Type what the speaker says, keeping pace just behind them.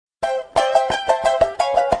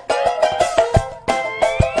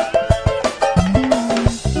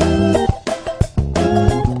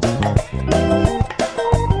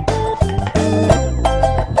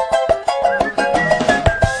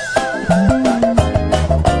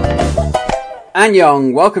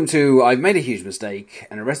Annyeong, welcome to I've Made a Huge Mistake,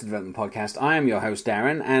 an Arrested Development podcast. I am your host,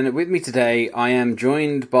 Darren, and with me today I am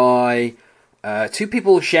joined by two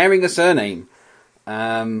people sharing a surname,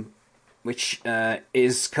 which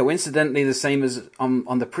is coincidentally the same as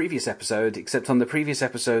on the previous episode, except on the previous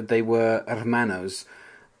episode they were hermanos,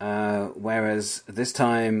 whereas this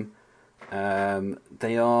time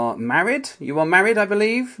they are married. You are married, I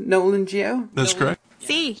believe, Noel and Gio? That's correct.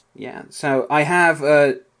 See. Yeah, so I have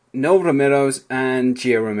Noel Ramirez and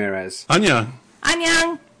Gio Ramirez. Anya.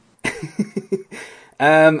 Annyeong.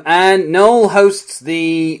 And Noel hosts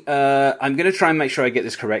the, I'm going to try and make sure I get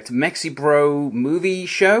this correct, Mexibro movie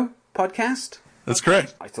show podcast. That's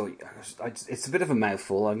correct. I thought it's a bit of a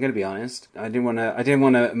mouthful. I'm going to be honest. I didn't want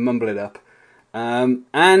to mumble it up.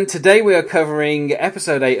 And today we are covering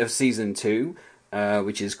episode 8 of season 2,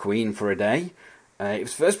 which is Queen for a Day. It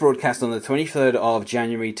was first broadcast on the 23rd of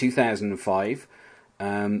January 2005.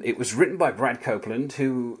 It was written by Brad Copeland,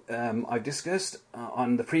 who I've discussed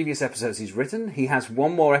on the previous episodes he's written. He has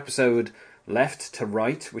one more episode left to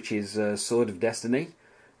write, which is Sword of Destiny.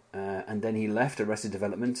 And then he left Arrested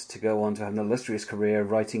Development to go on to have an illustrious career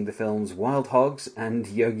writing the films Wild Hogs and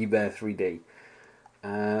Yogi Bear 3D.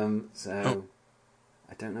 I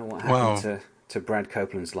don't know what happened to Brad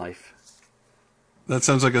Copeland's life. That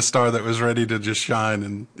sounds like a star that was ready to just shine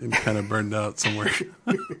and kind of burned out somewhere.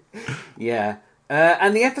 Yeah.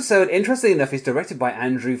 And the episode, interestingly enough, is directed by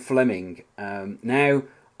Andrew Fleming. Now,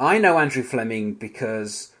 I know Andrew Fleming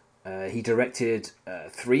because he directed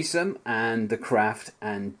Threesome and The Craft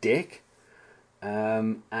and Dick.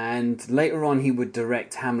 And later on he would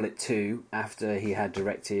direct Hamlet 2 after he had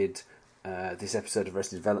directed this episode of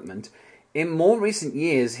Arrested Development. In more recent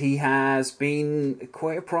years, he has been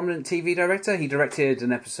quite a prominent TV director. He directed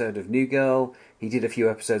an episode of New Girl. He did a few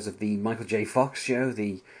episodes of the Michael J. Fox show,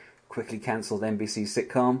 the quickly cancelled NBC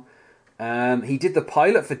sitcom. He did the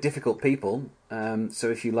pilot for Difficult People, so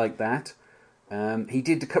if you like that. He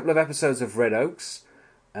did a couple of episodes of Red Oaks,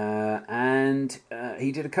 and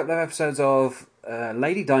he did a couple of episodes of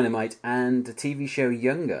Lady Dynamite and the TV show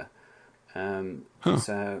Younger.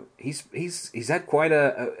 So he's had quite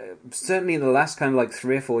a certainly in the last kind of like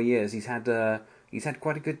 3 or 4 years he's had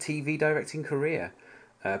quite a good TV directing career.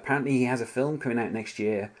 Apparently he has a film coming out next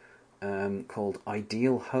year called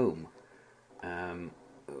Ideal Home,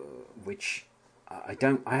 which I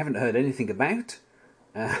haven't heard anything about,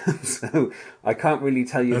 so I can't really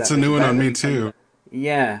tell you. That's a new one on me too.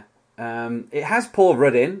 Yeah, it has Paul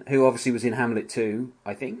Rudd in, who obviously was in Hamlet 2,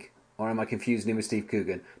 I think. Or am I confusing him with Steve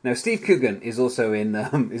Coogan? No, Steve Coogan is also in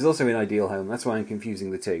Ideal Home. That's why I'm confusing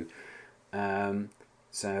the two.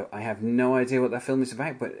 So I have no idea what that film is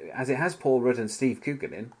about, but as it has Paul Rudd and Steve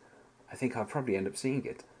Coogan in, I think I'll probably end up seeing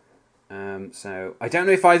it. So I don't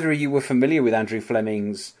know if either of you were familiar with Andrew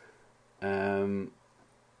Fleming's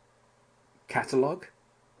catalogue.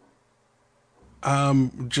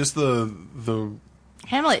 Just the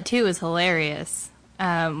Hamlet 2 is hilarious.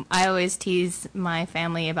 I always tease my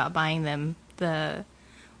family about buying them the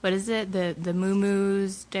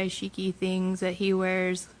muumuus, daishiki things that he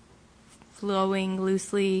wears flowing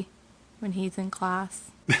loosely when he's in class.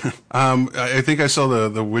 I think I saw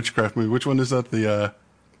the witchcraft movie. Which one is that? The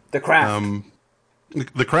Craft.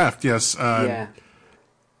 The Craft, yes. Yeah.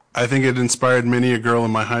 I think it inspired many a girl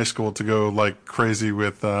in my high school to go like crazy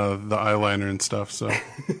with the eyeliner and stuff. So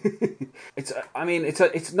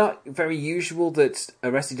it's not very usual that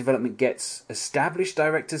Arrested Development gets established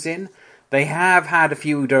directors in. They have had a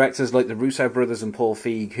few directors like the Russo brothers and Paul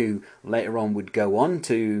Feig who later on would go on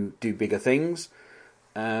to do bigger things.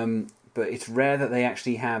 But it's rare that they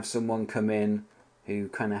actually have someone come in who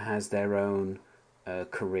kind of has their own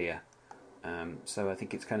career. So I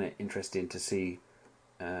think it's kind of interesting to see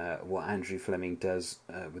what Andrew Fleming does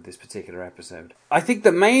with this particular episode. I think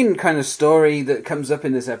the main kind of story that comes up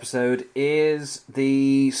in this episode is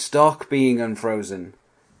the stock being unfrozen,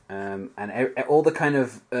 and all the kind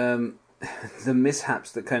of the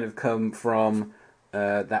mishaps that kind of come from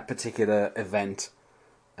that particular event.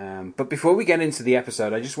 But before we get into the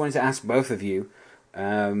episode, I just wanted to ask both of you,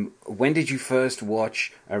 when did you first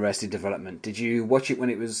watch Arrested Development? Did you watch it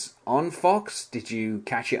when it was on Fox? Did you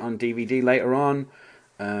catch it on DVD later on?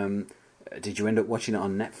 Did you end up watching it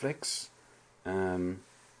on Netflix?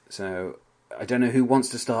 So I don't know who wants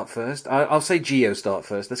to start first. I'll say Gio start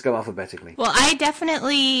first. Let's go alphabetically. Well, I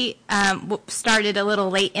definitely started a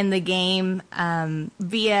little late in the game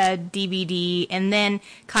via DVD and then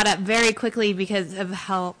caught up very quickly because of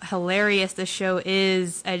how hilarious the show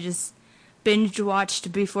is. I just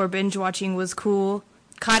binge-watched before binge-watching was cool.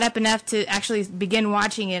 Caught up enough to actually begin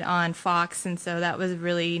watching it on Fox, and so that was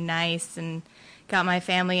really nice and got my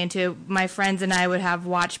family into. My friends and I would have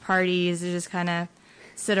watch parties to just kind of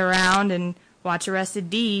sit around and watch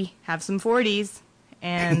Arrested D, have some 40s,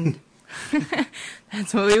 and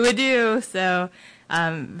that's what we would do. So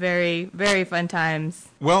very, very fun times.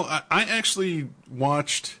 Well, I actually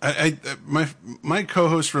watched. My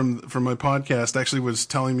co-host from my podcast actually was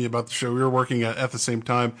telling me about the show. We were working at the same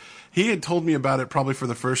time. He had told me about it probably for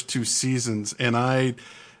the first 2 seasons, and I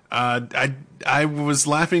was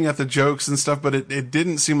laughing at the jokes and stuff, but it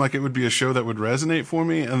didn't seem like it would be a show that would resonate for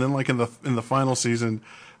me. And then, like in the final season,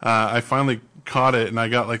 I finally caught it, and I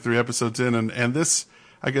got like 3 episodes in, and this,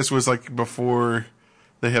 I guess, was like before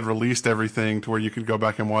they had released everything to where you could go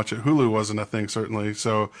back and watch it. Hulu wasn't a thing, certainly.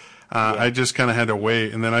 So I just kind of had to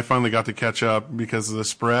wait. And then I finally got to catch up because of the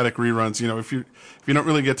sporadic reruns. You know, if you don't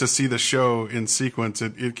really get to see the show in sequence,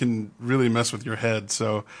 it can really mess with your head.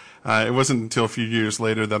 So it wasn't until a few years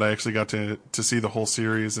later that I actually got to see the whole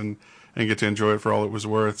series and get to enjoy it for all it was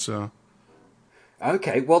worth. So.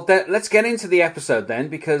 Okay, well, let's get into the episode then,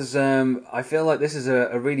 because I feel like this is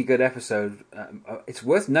a really good episode. It's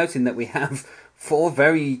worth noting that we have 4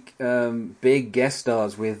 very big guest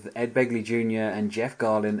stars with Ed Begley Jr. and Jeff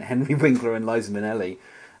Garlin, Henry Winkler, and Liza Minnelli.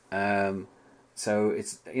 So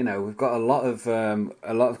it's, you know, we've got a lot of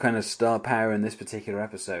kind of star power in this particular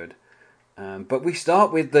episode. But we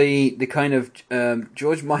start with the kind of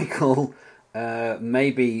George Michael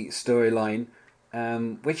maybe storyline.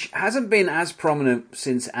 Which hasn't been as prominent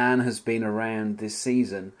since Anne has been around this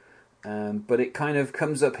season, but it kind of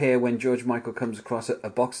comes up here when George Michael comes across a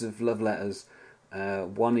box of love letters.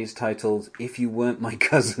 One is titled "If You Weren't My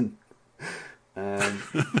Cousin," and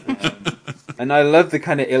I love the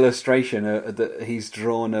kind of illustration that he's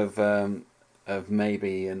drawn of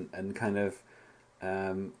maybe and kind of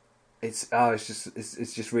it's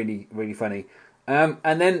just really, really funny. And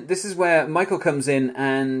then this is where Michael comes in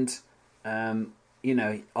and you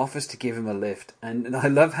know, offers to give him a lift. And I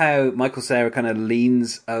love how Michael Cera kind of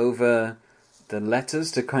leans over the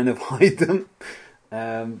letters to kind of hide them.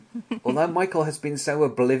 Although Michael has been so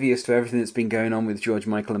oblivious to everything that's been going on with George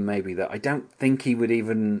Michael and Maybe that I don't think he would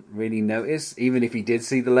even really notice, even if he did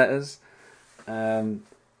see the letters.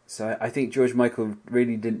 So I think George Michael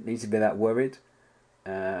really didn't need to be that worried.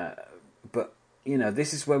 But, you know,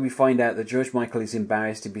 this is where we find out that George Michael is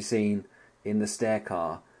embarrassed to be seen in the stair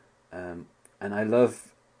car. And I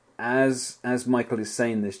love, as Michael is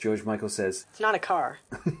saying this, George Michael says, "It's not a car."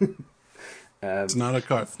 It's not a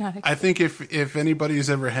car. It's not a car. I think if anybody's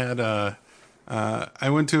ever had I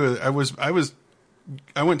went to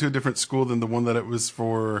a different school than the one that it was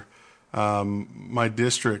for my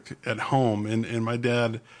district at home, and my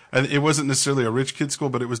dad. It wasn't necessarily a rich kid school,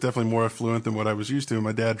 but it was definitely more affluent than what I was used to.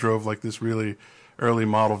 My dad drove like this really early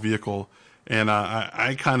model vehicle. And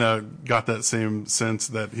I kind of got that same sense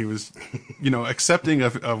that he was, you know, accepting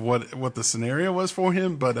of what the scenario was for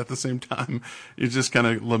him, but at the same time, you're just kind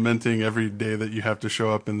of lamenting every day that you have to show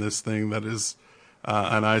up in this thing that is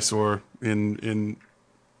an eyesore in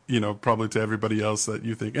you know, probably to everybody else that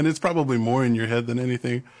you think. And it's probably more in your head than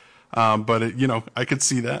anything. But, you know, I could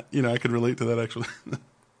see that. You know, I could relate to that, actually.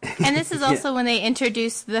 And this is also when they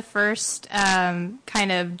introduced the first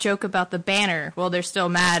kind of joke about the banner. Well, they're still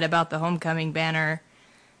mad about the homecoming banner.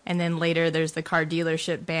 And then later there's the car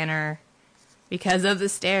dealership banner because of the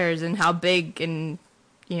stairs and how big and,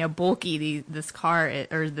 you know, bulky this car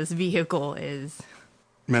or this vehicle is.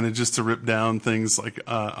 Manages to rip down things like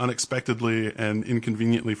unexpectedly and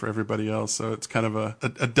inconveniently for everybody else. So it's kind of a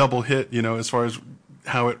double hit, you know, as far as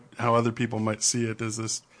how other people might see it as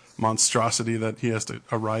this monstrosity that he has to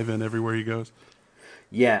arrive in everywhere he goes.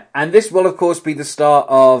 Yeah, and this will of course be the start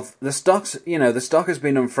of the stocks. You know, the stock has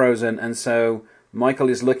been unfrozen, and so Michael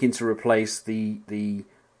is looking to replace the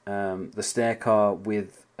stair car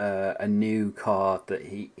with a new car that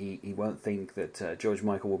he won't think that George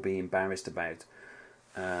Michael will be embarrassed about.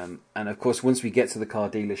 And of course, once we get to the car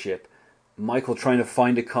dealership, Michael trying to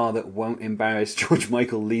find a car that won't embarrass George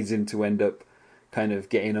Michael leads him to end up kind of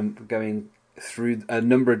going through a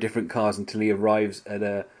number of different cars until he arrives at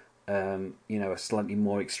a slightly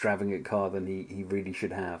more extravagant car than he really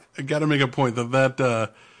should have. I got to make a point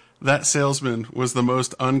that salesman was the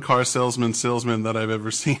most un-car salesman that I've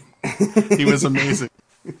ever seen. He was amazing.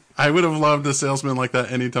 I would have loved a salesman like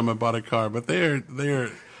that anytime I bought a car, but they are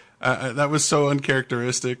that was so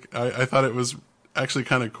uncharacteristic. I thought it was actually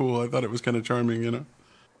kind of cool. I thought it was kind of charming, you know?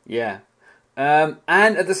 Yeah. And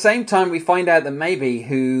at the same time, we find out that Maybe,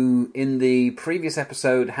 who in the previous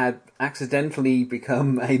episode had accidentally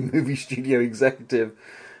become a movie studio executive,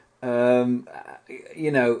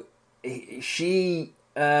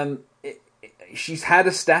 she's had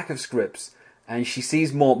a stack of scripts, and she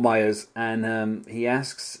sees Mort Myers, and he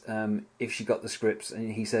asks if she got the scripts,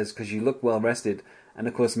 and he says, "Because you look well rested." And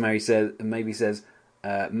of course, Maeby says,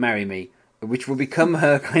 "Marry me," which will become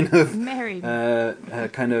her kind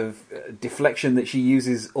of deflection that she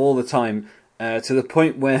uses all the time, to the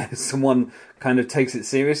point where someone kind of takes it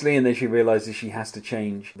seriously, and then she realizes she has to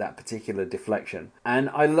change that particular deflection. And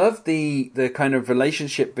I love the kind of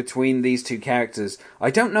relationship between these two characters. I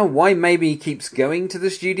don't know why Maeby keeps going to the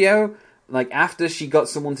studio. Like, after she got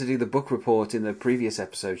someone to do the book report in the previous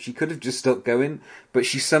episode, she could have just stopped going, but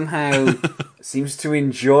she somehow seems to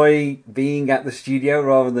enjoy being at the studio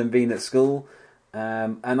rather than being at school.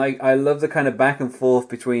 And I love the kind of back and forth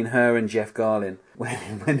between her and Jeff Garlin.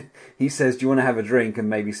 When he says, "Do you want to have a drink?" and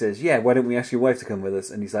Maeby says, "Yeah, why don't we ask your wife to come with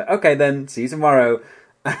us?" And he's like, "Okay then, see you tomorrow."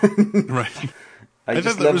 Right. I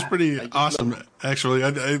thought that was pretty awesome, actually. I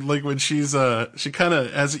like when she kind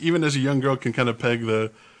of, even as a young girl, can kind of peg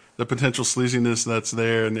the potential sleaziness that's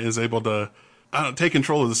there and is able to take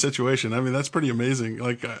control of the situation. I mean, that's pretty amazing.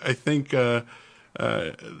 Like, I think that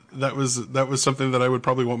was something that I would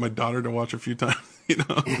probably want my daughter to watch a few times, you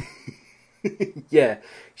know? Yeah,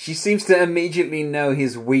 she seems to immediately know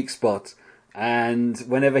his weak spot, and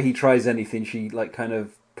whenever he tries anything, she like kind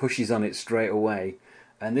of pushes on it straight away.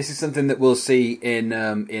 And this is something that we'll see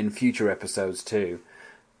in future episodes too.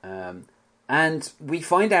 And we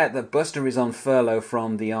find out that Buster is on furlough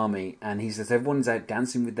from the army, and he says everyone's out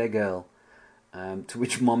dancing with their girl. To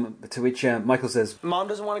which Michael says, "Mom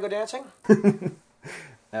doesn't want to go dancing?"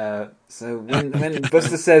 So when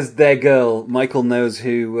Buster says their girl, Michael knows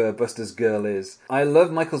who Buster's girl is. I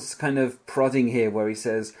love Michael's kind of prodding here, where he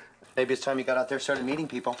says, "Maybe it's time you got out there and started meeting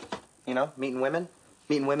people. You know, meeting women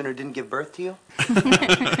who didn't give birth to you."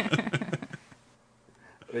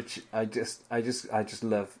 Which I just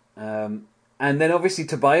love. And then obviously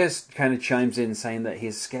Tobias kind of chimes in saying that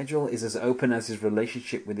his schedule is as open as his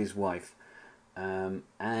relationship with his wife.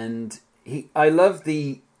 And I love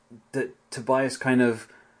that Tobias kind of,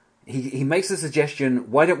 he makes the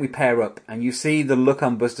suggestion, why don't we pair up? And you see the look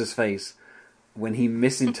on Buster's face when he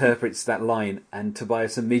misinterprets that line, and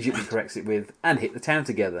Tobias immediately corrects it with, and hit the town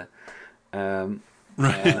together.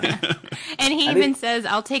 Right. And he even says,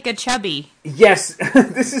 "I'll take a chubby." Yes,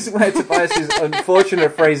 this is where Tobias's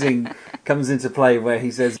unfortunate phrasing comes into play, where he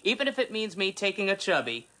says, "Even if it means me taking a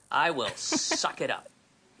chubby, I will suck it up."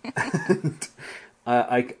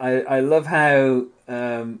 I love how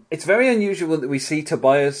it's very unusual that we see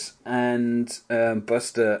Tobias and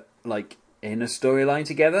Buster like in a storyline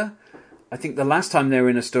together. I think the last time they were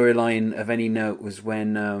in a storyline of any note was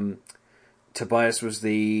when Tobias was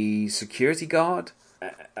the security guard.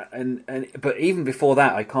 But even before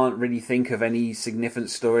that, I can't really think of any significant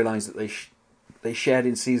storylines that they shared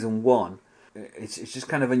in season 1. It's just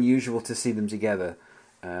kind of unusual to see them together.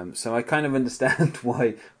 So I kind of understand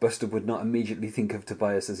why Buster would not immediately think of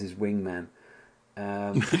Tobias as his wingman.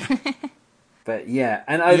 But yeah,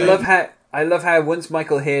 and I love how once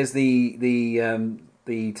Michael hears the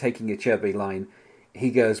taking a chubby line, he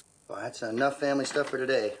goes, "Well, that's enough family stuff for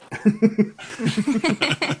today."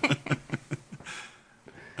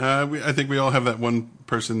 I think we all have that one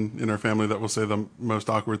person in our family that will say the most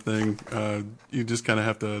awkward thing. You just kind of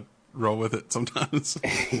have to roll with it sometimes.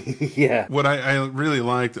 Yeah. What I really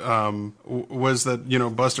liked was that, you know,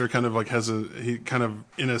 Buster kind of like he kind of,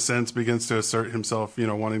 in a sense, begins to assert himself, you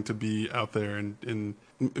know, wanting to be out there and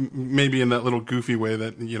maybe in that little goofy way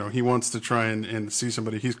that, you know, he wants to try and see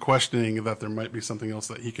somebody. He's questioning that there might be something else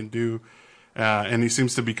that he can do. And he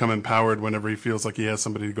seems to become empowered whenever he feels like he has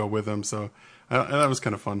somebody to go with him. So that was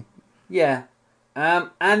kind of fun. Yeah.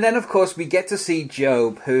 And then, of course, we get to see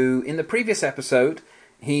Job, who, in the previous episode,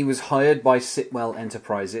 he was hired by Sitwell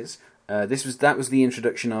Enterprises. That was the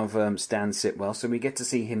introduction of Stan Sitwell, so we get to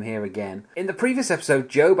see him here again. In the previous episode,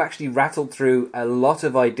 Job actually rattled through a lot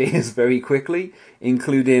of ideas very quickly,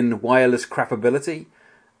 including wireless crapability.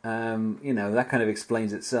 You know, that kind of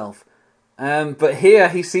explains itself. But here,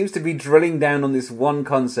 he seems to be drilling down on this one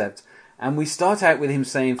concept, and we start out with him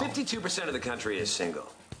saying 52% of the country is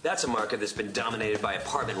single. That's a market that's been dominated by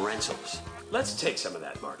apartment rentals. Let's take some of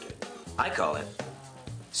that market. I call it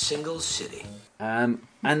Single City. And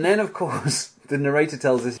then, of course, the narrator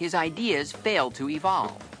tells us his ideas failed to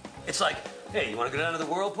evolve. It's like, hey, you want to go down to the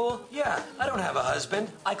whirlpool? Yeah, I don't have a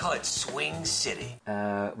husband. I call it Swing City.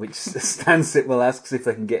 Which Stan Sitwell asks if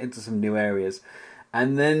they can get into some new areas.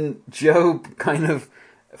 And then Job kind of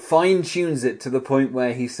fine-tunes it to the point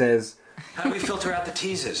where he says, how do we filter out the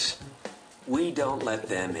teasers? We don't let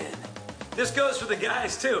them in. This goes for the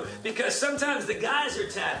guys, too, because sometimes the guys are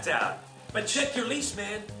tapped out. But check your lease,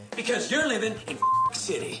 man, because you're living in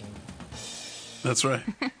City. That's right.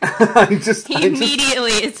 He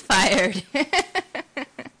immediately is fired.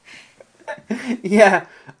 Yeah,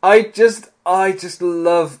 I just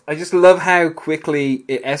love how quickly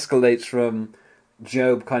it escalates from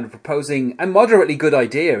Job kind of proposing a moderately good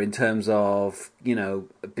idea in terms of,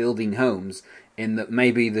 building homes, in that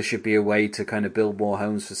maybe there should be a way to kind of build more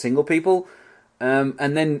homes for single people,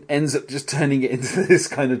 and then ends up just turning it into this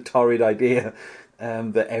kind of torrid idea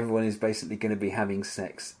that everyone is basically going to be having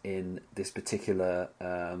sex in this particular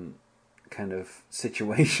kind of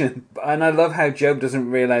situation. And I love how Job doesn't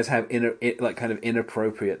realize how kind of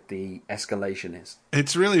inappropriate the escalation is.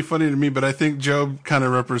 It's really funny to me, but I think Job kind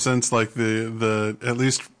of represents like the at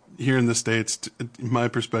least here in the States, my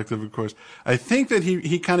perspective, of course. I think that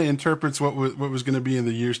he kind of interprets what was going to be in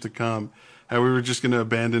the years to come, how we were just going to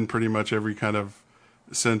abandon pretty much every kind of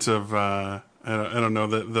sense of I don't know,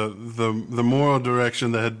 the moral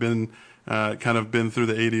direction that had been kind of been through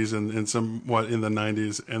the 80s and somewhat in the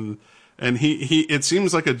 90s, and he it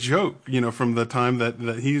seems like a joke, from the time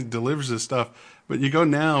that he delivers this stuff. But you go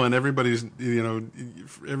now and everybody's,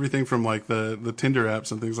 everything from like the Tinder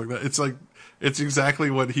apps and things like that. It's like, it's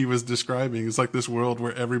exactly what he was describing. It's like this world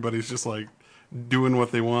where everybody's just like doing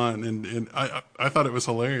what they want. And I thought it was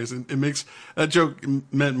hilarious. And it makes, that joke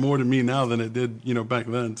meant more to me now than it did, back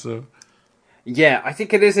then. So. Yeah, I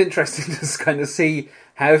think it is interesting to kind of see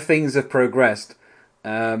how things have progressed.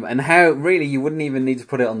 And how really you wouldn't even need to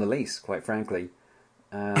put it on the lease, quite frankly.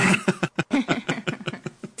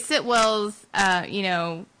 Sitwell's,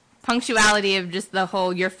 punctuality of just the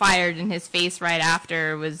whole "you're fired" in his face right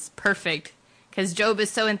after was perfect, because Job is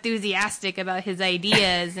so enthusiastic about his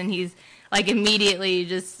ideas, and he's like immediately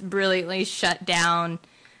just brilliantly shut down.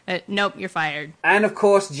 Nope, you're fired. And of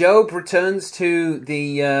course, Job returns to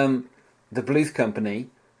the Bluth Company,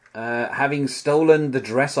 having stolen the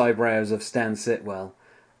dress eyebrows of Stan Sitwell,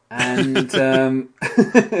 and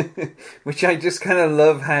which I just kind of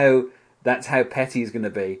love how that's how petty he's going to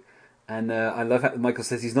be. And I love how Michael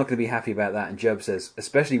says he's not going to be happy about that, and Job says,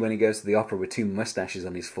 especially when he goes to the opera with 2 mustaches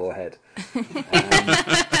on his forehead.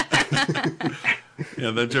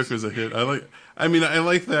 Yeah, that joke was a hit. I like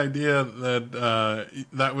the idea that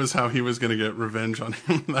that was how he was going to get revenge on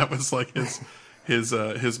him. That was like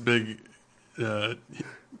his big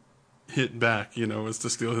hit back, was to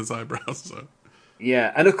steal his eyebrows. So.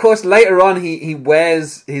 Yeah, and of course later on he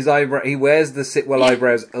wears his eyebrow. He wears the Sitwell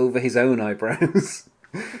eyebrows over his own eyebrows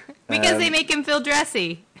because they make him feel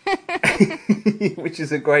dressy, which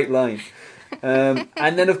is a great line. And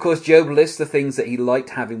then of course Job lists the things that he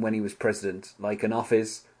liked having when he was president, like an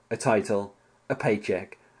office, a title, a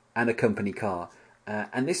paycheck, and a company car.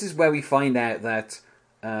 And this is where we find out that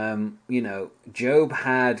Job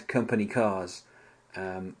had company cars.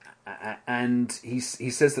 And he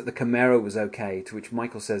says that the Camaro was okay, to which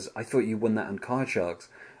Michael says, I thought you won that on Card Sharks.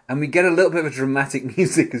 And we get a little bit of dramatic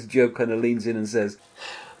music as Job kind of leans in and says,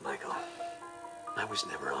 Michael, I was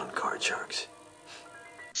never on Card Sharks.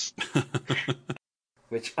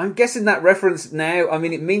 Which I'm guessing that reference now, I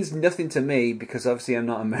mean, it means nothing to me because obviously I'm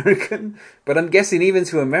not American, but I'm guessing even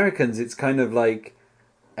to Americans it's kind of like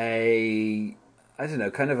kind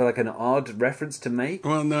of like an odd reference to make.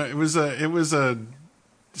 Well, no, it was a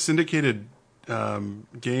syndicated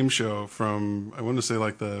game show from, I want to say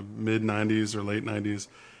like the mid 90s or late 90s,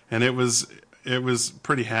 and it was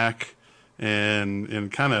pretty hack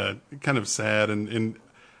and kind of sad, and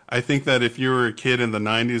I think that if you were a kid in the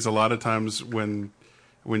 90s, a lot of times when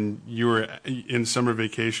you were in summer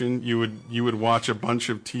vacation, you would watch a bunch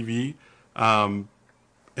of TV, and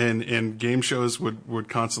game shows would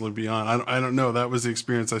constantly be on. I don't know. That was the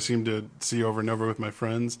experience I seemed to see over and over with my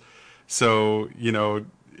friends. So,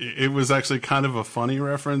 it was actually kind of a funny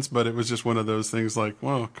reference, but it was just one of those things like,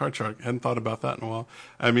 whoa, Card Shark, hadn't thought about that in a while.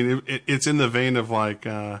 I mean, it's in the vein of like,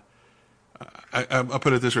 I'll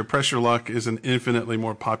put it this way, Press Your Luck is an infinitely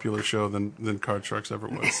more popular show than Card Sharks ever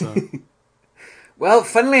was. So. Well,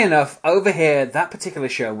 funnily enough, over here, that particular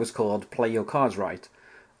show was called Play Your Cards Right.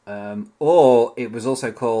 Or it was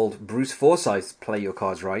also called Bruce Forsyth's Play Your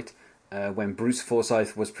Cards Right, when Bruce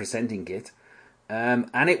Forsyth was presenting it.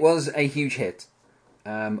 And it was a huge hit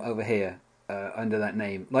over here under that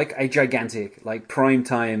name. Like a gigantic, like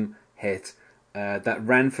primetime hit that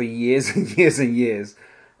ran for years and years and years.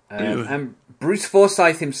 And Bruce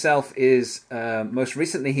Forsyth himself is, most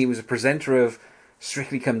recently he was a presenter of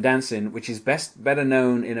Strictly Come Dancing, which is better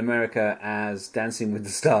known in America as Dancing with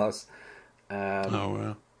the Stars. Oh,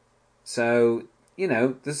 wow. So,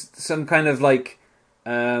 there's some kind of like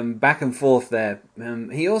back and forth there.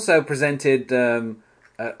 He also presented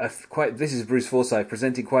this is Bruce Forsyth,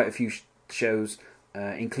 presenting quite a few shows,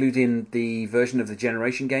 including the version of the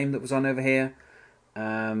Generation game that was on over here.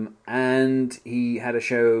 And he had a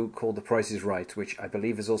show called The Price is Right, which I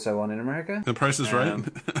believe is also on in America. The Price is Right?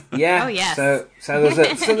 Yeah. Oh, yes. So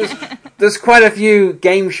there's quite a few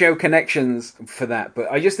game show connections for that, but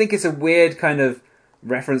I just think it's a weird kind of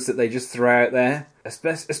reference that they just throw out there,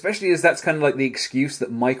 especially as that's kind of like the excuse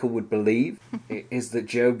that Michael would believe, is that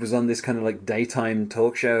Job was on this kind of like daytime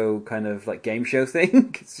talk show kind of like game show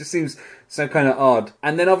thing. It just seems so kind of odd.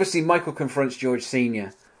 And then obviously Michael confronts George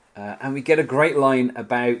Sr., and we get a great line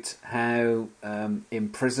about how in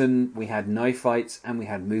prison we had knife fights and we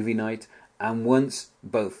had movie night, and once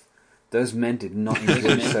both. Those men did not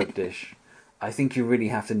enjoy Soap Dish. I think you really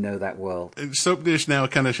have to know that world. Soap Dish now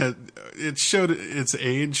kind of it showed its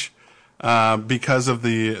age because of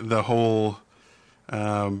the whole,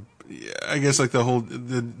 I guess like the whole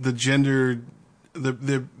the gender,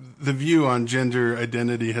 the view on gender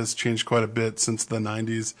identity has changed quite a bit since the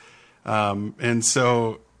 90s, and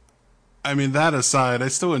so. I mean, that aside, I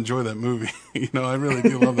still enjoy that movie. I really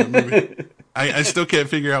do love that movie. I still can't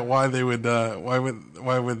figure out why they would, why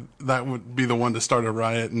would that would be the one to start a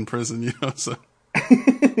riot in prison, so.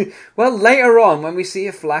 Well, later on, when we see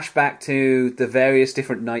a flashback to the various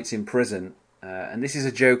different nights in prison, and this is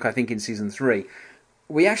a joke, I think, in season 3,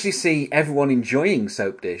 we actually see everyone enjoying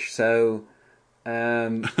Soap Dish, so,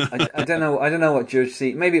 I don't know what Judge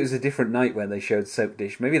see. Maybe it was a different night when they showed Soap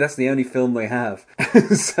Dish. Maybe that's the only film they have.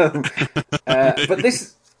 So, but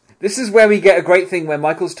this is where we get a great thing where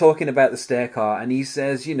Michael's talking about the stair car and he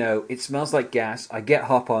says, it smells like gas. I get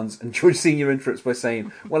hop-ons, and George Senior interrupts by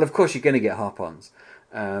saying, "Well, of course you're going to get hop-ons."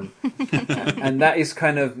 And that is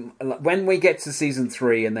kind of when we get to season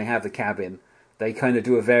 3 and they have the cabin. They kind of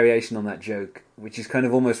do a variation on that joke, which is kind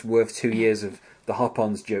of almost worth 2 years of the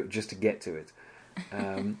hop-ons joke just to get to it.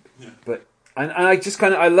 But I just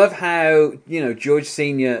kind of I love how George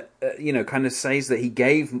Senior kind of says that he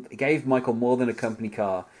gave Michael more than a company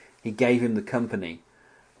car. He gave him the company,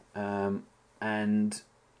 and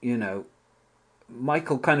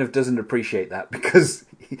Michael kind of doesn't appreciate that because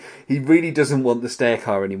he really doesn't want the stair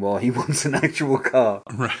car anymore. He wants an actual car.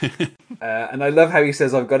 Right. And I love how he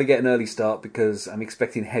says, "I've got to get an early start because I'm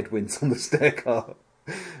expecting headwinds on the stair car."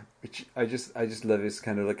 Which I just love. It's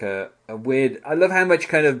kind of like a weird. I love how much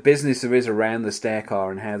kind of business there is around the stair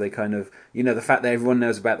car and how they kind of the fact that everyone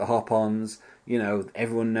knows about the hop-ons.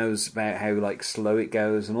 Everyone knows about how like slow it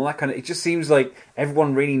goes and all that kind of. It just seems like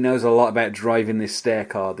everyone really knows a lot about driving this stair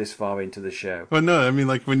car this far into the show. Well, no, I mean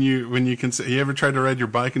like when you can say, you ever tried to ride your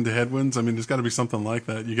bike into headwinds? I mean, there's got to be something like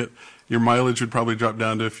that. You get your mileage would probably drop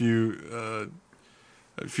down to a few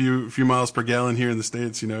miles per gallon here in the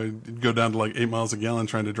States. It'd go down to like 8 miles a gallon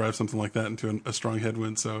trying to drive something like that into a strong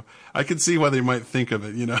headwind. So I could see why they might think of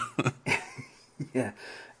it. Yeah.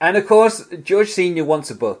 And of course, George Senior wants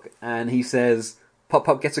a book, and he says, "Pop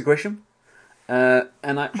Pop gets a Grisham," and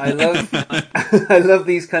I love, I love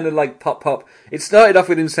these kind of like Pop Pop. It started off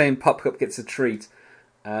with him saying, "Pop Pop gets a treat,"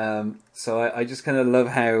 so I just kind of love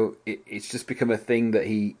how it's just become a thing that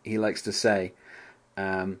he likes to say,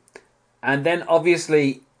 and then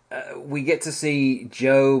obviously we get to see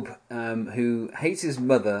Job, who hates his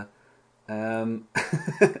mother, and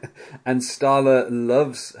Starla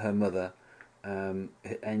loves her mother. And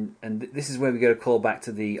this is where we get a call back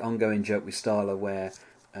to the ongoing joke with Starla, where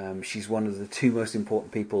she's one of the 2 most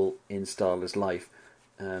important people in Starla's life,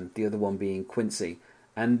 the other one being Quincy.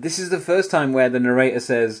 And this is the first time where the narrator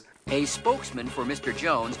says, A spokesman for Mr.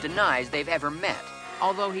 Jones denies they've ever met,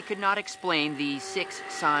 although he could not explain the 6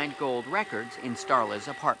 signed gold records in Starla's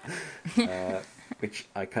apartment. which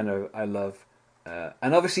I love.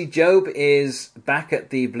 And obviously Job is back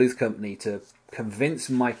at the Bluth Company to convince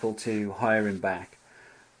Michael to hire him back.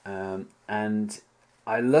 And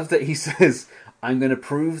I love that he says, "I'm going to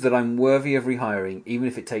prove that I'm worthy of rehiring, even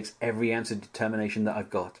if it takes every ounce of determination that I've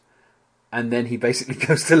got." And then he basically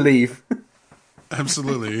goes to leave.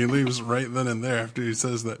 Absolutely. He leaves right then and there after he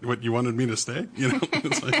says that, "What, you wanted me to stay?"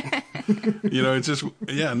 It's like, it's just,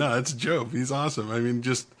 it's Job. He's awesome. I mean,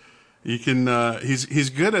 just, you can, he's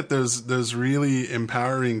good at those really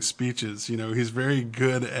empowering speeches. He's very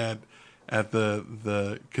good at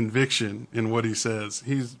the conviction in what he says.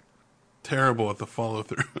 He's terrible at the follow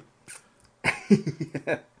through.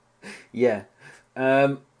 Yeah.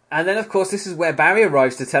 And then, of course, this is where Barry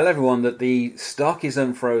arrives to tell everyone that the stock is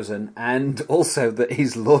unfrozen and also that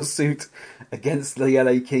his lawsuit against the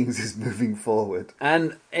LA Kings is moving forward.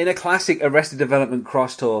 And in a classic Arrested Development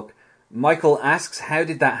crosstalk, Michael asks, "How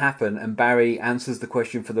did that happen?" And Barry answers the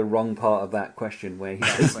question for the wrong part of that question, where he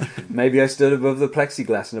says, "Maybe I stood above the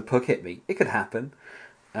plexiglass and a puck hit me. It could happen."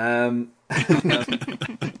 And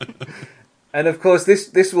of course,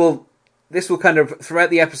 this will this will kind of, throughout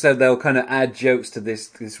the episode, they'll kind of add jokes to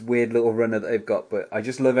this weird little runner that they've got. But I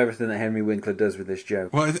just love everything that Henry Winkler does with this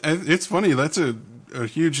joke. Well, it's funny. That's a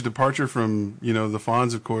huge departure from, the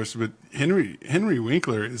Fonz, of course. But Henry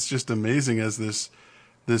Winkler is just amazing as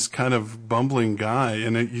this kind of bumbling guy,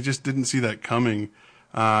 and you just didn't see that coming.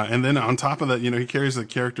 And then on top of that, he carries a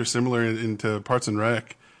character similar into Parks and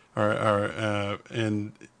Rec,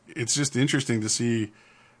 and it's just interesting to see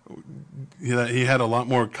that he had a lot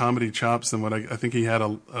more comedy chops than what I think he had.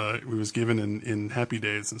 He was given in Happy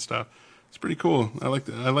Days and stuff. It's pretty cool. I like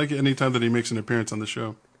it any time that he makes an appearance on the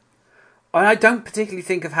show. I don't particularly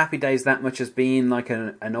think of Happy Days that much as being like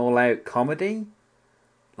an all-out comedy.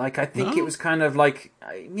 Like, I think it was kind of like,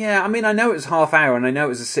 yeah, I mean, I know it was half hour, and I know it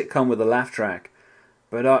was a sitcom with a laugh track,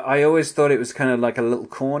 but I always thought it was kind of like a little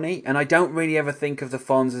corny, and I don't really ever think of the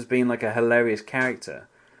Fonz as being like a hilarious character.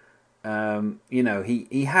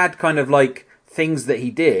 He had kind of like things that he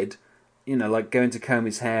did, like going to comb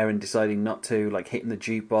his hair and deciding not to, like hitting the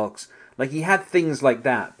jukebox. Like, he had things like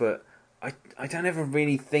that, but I don't ever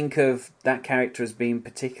really think of that character as being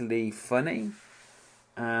particularly funny.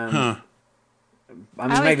 I mean, I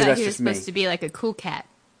always maybe thought that's he was just me. supposed to be like a cool cat,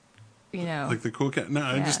 Like the cool cat. No,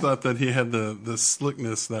 I Yeah. just thought that he had the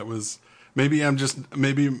slickness that was. Maybe I'm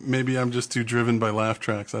just too driven by laugh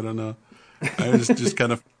tracks. I don't know. I just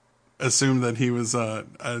kind of assumed that he was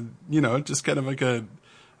just kind of like a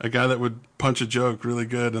guy that would punch a joke really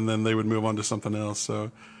good and then they would move on to something else.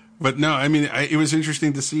 So, but no, I mean, it was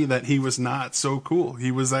interesting to see that he was not so cool.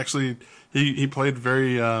 He was actually he played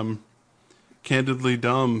very candidly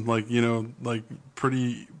dumb, like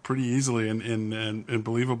pretty easily and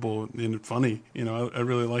believable and funny. I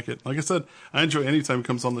really like it. Like I said, I enjoy any time he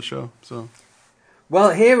comes on the show. So,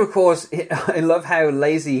 Well, here, of course, I love how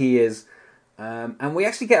lazy he is. And we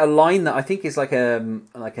actually get a line that I think is like an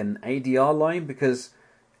ADR line, because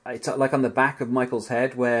it's like on the back of Michael's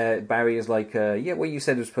head where Barry is like, yeah, what you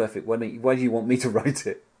said was perfect. Why do you want me to write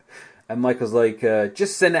it? And Michael's like,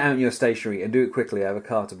 just send it out in your stationery and do it quickly. I have a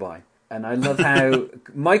car to buy. And I love how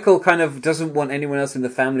Michael kind of doesn't want anyone else in the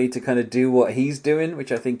family to kind of do what he's doing,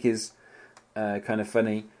 which I think is kind of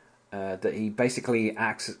funny. That he basically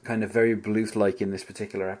acts kind of very Bluth-like in this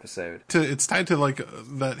particular episode. It's tied to like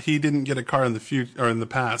that he didn't get a car in the future or in the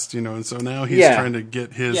past, and so now he's trying to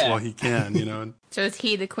get his while he can, So is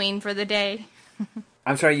he the queen for the day?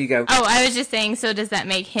 I'm sorry, you go. Oh, I was just saying, so does that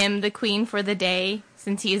make him the queen for the day?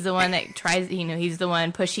 Since he's the one that tries, he's the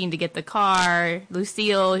one pushing to get the car.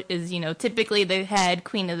 Lucille is, typically the head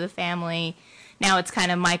queen of the family. Now it's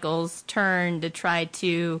kind of Michael's turn to try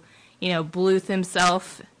to, Bluth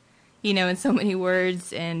himself, in so many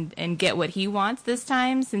words and get what he wants this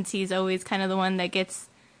time, since he's always kind of the one that gets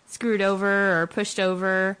screwed over or pushed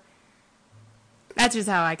over. That's just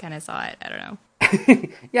how I kind of saw it. I don't know.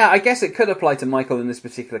 Yeah, I guess it could apply to Michael in this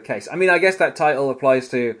particular case. I mean, I guess that title applies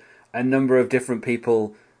to a number of different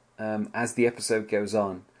people as the episode goes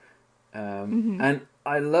on. And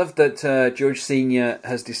I love that George Sr.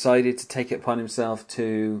 has decided to take it upon himself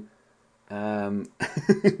to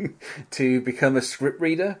to become a script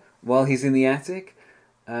reader while he's in the attic.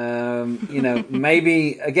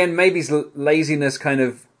 Maybe his laziness kind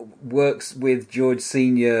of works with George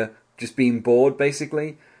Sr. just being bored,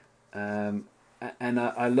 basically. And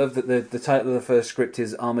I love that the title of the first script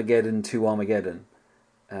is Armageddon to Armageddon.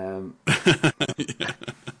 Yeah,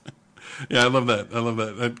 I love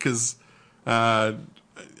that because I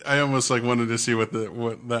almost wanted to see what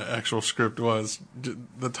that actual script was.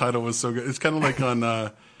 The title was so good. It's kind of like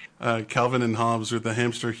on Calvin and Hobbes with the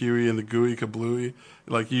hamster Huey and the gooey kablooey.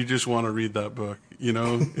 Like, you just want to read that book,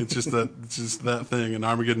 It's just that thing. And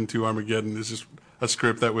Armageddon to Armageddon is just a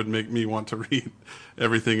script that would make me want to read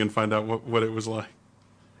everything and find out what it was like.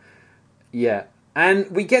 Yeah.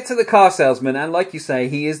 And we get to the car salesman, and like you say,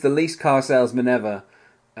 he is the least car salesman ever.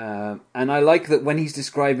 And I like that when he's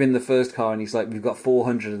describing the first car, and he's like, we've got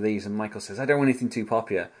 400 of these, and Michael says, I don't want anything too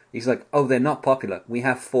popular. He's like, oh, they're not popular. We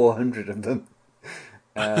have 400 of them.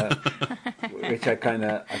 Which I kind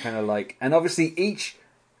of like. And obviously each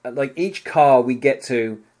car we get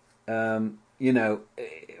to,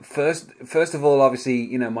 first of all,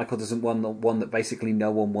 obviously, Michael doesn't want the one that basically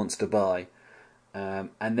no one wants to buy. And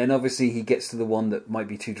then obviously he gets to the one that might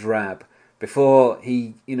be too drab before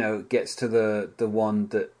he, gets to the one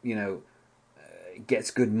that,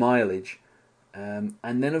 gets good mileage. And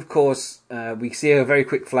then, of course, we see a very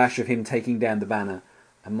quick flash of him taking down the banner,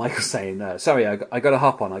 and Michael saying, sorry, I got to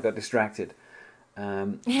hop on, I got distracted.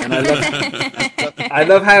 And I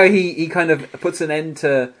love how he kind of puts an end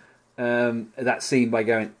to that scene by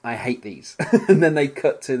going, I hate these. And then they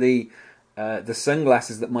cut to the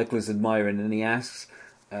sunglasses that Michael is admiring, and he asks,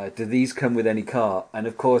 do these come with any car? And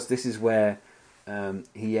of course, this is where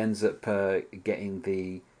he ends up getting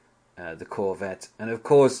the Corvette. And of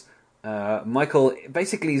course, Michael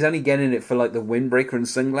basically he's only getting it for like the windbreaker and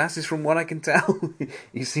sunglasses, from what I can tell.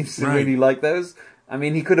 He seems to really like those. I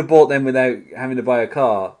mean, he could have bought them without having to buy a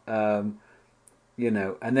car.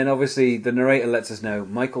 And then obviously the narrator lets us know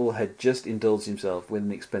Michael had just indulged himself with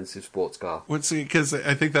an expensive sports car. Because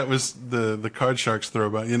I think that was the Card Sharks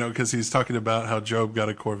throwback, because he's talking about how Job got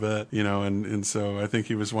a Corvette, and so I think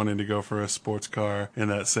he was wanting to go for a sports car in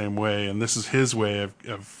that same way, and this is his way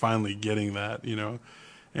of finally getting that,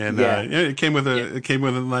 And it came with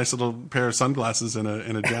a nice little pair of sunglasses and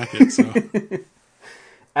a jacket. So,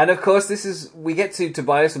 and of course, we get to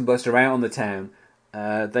Tobias and Buster out on the town.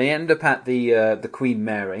 They end up at the Queen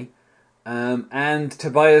Mary, and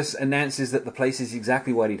Tobias announces that the place is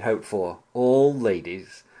exactly what he'd hoped for: all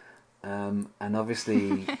ladies. And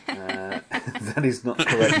obviously, that is not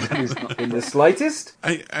correct. That is not in the slightest.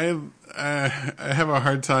 I have a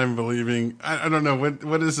hard time believing. I don't know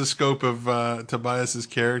what is the scope of Tobias's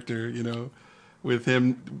character. With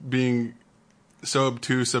him being so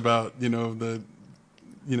obtuse about the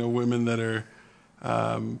women that are.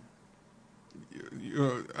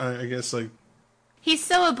 I guess like he's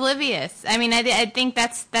so oblivious. I mean, I think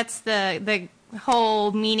that's the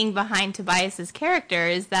whole meaning behind Tobias's character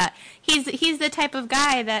is that he's the type of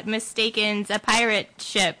guy that mistakens a pirate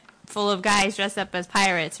ship full of guys dressed up as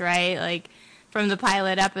pirates, right? Like from the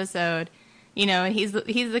pilot episode, and he's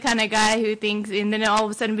the kind of guy who thinks, and then all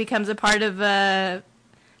of a sudden becomes a part of a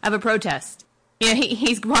protest.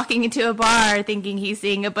 He's walking into a bar thinking he's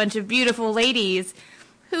seeing a bunch of beautiful ladies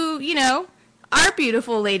who, are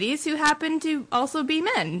beautiful ladies who happen to also be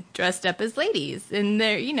men dressed up as ladies. And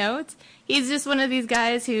they're, he's just one of these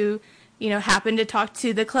guys who, happened to talk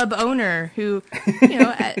to the club owner who,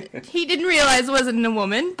 he didn't realize wasn't a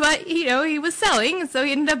woman, but, he was selling, so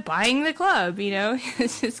he ended up buying the club,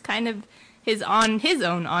 It's just kind of his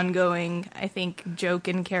own ongoing, I think, joke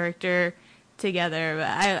and character together. But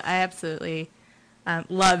I absolutely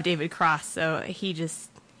love David Cross, so he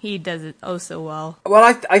does it oh so well.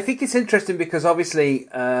 Well, I think it's interesting because obviously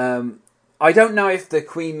I don't know if the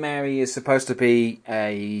Queen Mary is supposed to be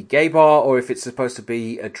a gay bar or if it's supposed to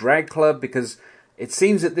be a drag club, because it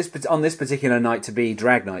seems that on this particular night to be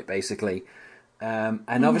drag night, basically.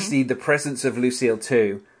 And obviously the presence of Lucille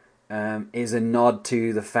too is a nod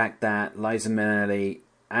to the fact that Liza Minnelli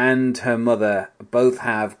and her mother both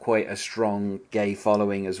have quite a strong gay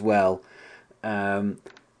following as well.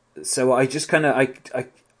 So I just kind of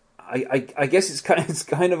I guess it's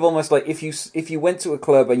kind of almost like if you went to a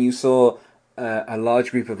club and you saw a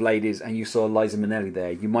large group of ladies and you saw Liza Minnelli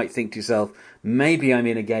there, you might think to yourself, maybe I'm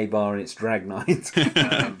in a gay bar and it's drag night.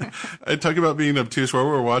 I talk about being obtuse. While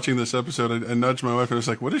we were watching this episode, I nudged my wife and I was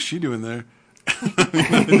like, "What is she doing there?"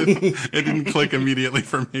 It didn't click immediately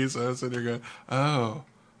for me, so I was sitting there going,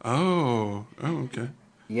 "Oh, okay."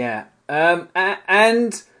 Yeah,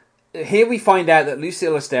 and. Here we find out that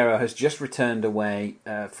Lucille Estero has just returned away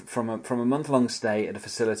from a month-long stay at a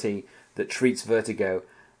facility that treats vertigo.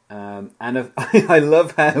 And I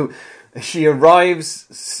love how she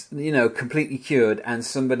arrives, completely cured, and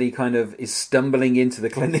somebody kind of is stumbling into the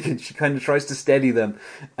clinic and she kind of tries to steady them,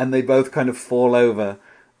 and they both kind of fall over.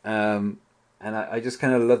 And I just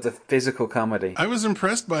kind of love the physical comedy. I was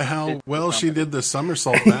impressed by how well she did the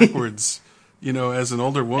somersault backwards. As an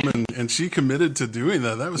older woman, and she committed to doing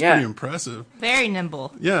that. That was pretty impressive. Very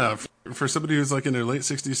nimble. Yeah, for somebody who's like in their late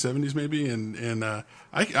 60s, 70s maybe, and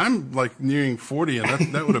I'm like nearing 40,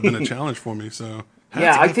 and that would have been a challenge for me, so...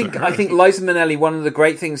 Yeah, I think Liza Minnelli, one of the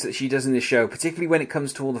great things that she does in this show, particularly when it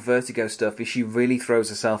comes to all the vertigo stuff, is she really throws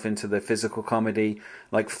herself into the physical comedy,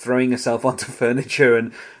 like throwing herself onto furniture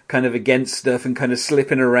and kind of against stuff and kind of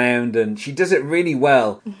slipping around, and she does it really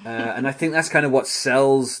well. And I think that's kind of what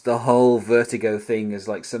sells the whole vertigo thing as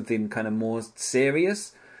like something kind of more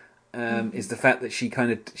serious, is the fact that she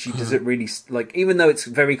does it really, like, even though it's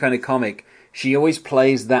very kind of comic, she always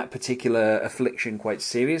plays that particular affliction quite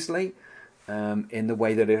seriously. In the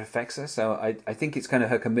way that it affects her. So I think it's kind of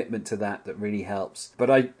her commitment to that really helps.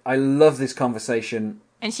 But I love this conversation.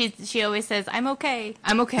 And she always says, I'm okay,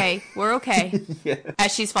 we're okay, yeah.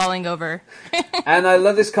 As she's falling over. And I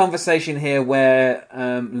love this conversation here where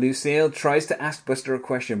Lucille tries to ask Buster a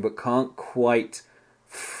question but can't quite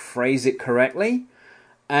phrase it correctly.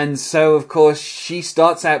 And so, of course, she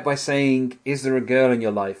starts out by saying, is there a girl in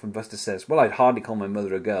your life? And Buster says, well, I'd hardly call my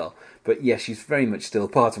mother a girl. But yes, she's very much still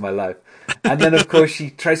part of my life. And then, of course, she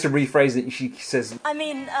tries to rephrase it and she says... I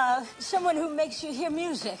mean, someone who makes you hear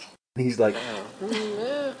music. And he's like...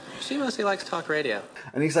 She mostly likes talk radio.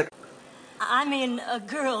 And he's like... I mean a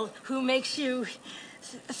girl who makes you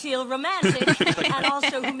feel romantic and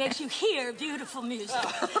also who makes you hear beautiful music.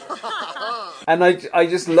 And I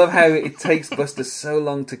just love how it takes Buster so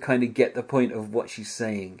long to kind of get the point of what she's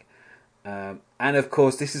saying. And of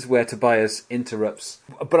course, this is where Tobias interrupts.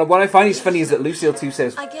 But what I find is funny is that Lucille too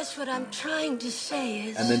says, I guess what I'm trying to say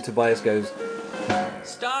is... and then Tobias goes,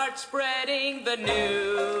 Start spreading the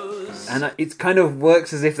news. and it kind of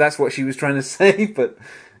works as if that's what she was trying to say, but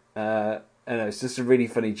I don't know, it's just a really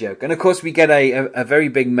funny joke. And of course, we get a very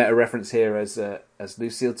big meta reference here as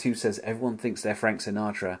Lucille too says, everyone thinks they're Frank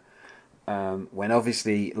Sinatra, when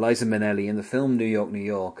obviously Liza Minnelli in the film New York, New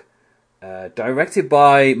York, directed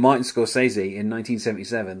by Martin Scorsese in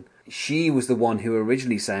 1977, she was the one who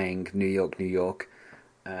originally sang New York, New York,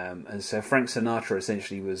 and so Frank Sinatra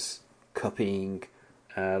essentially was copying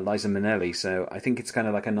Liza Minnelli. So I think it's kind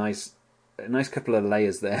of like a nice couple of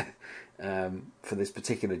layers there for this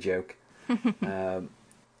particular joke. And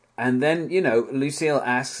then, Lucille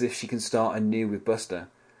asks if she can start anew with Buster,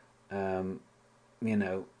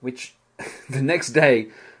 which the next day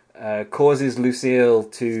causes Lucille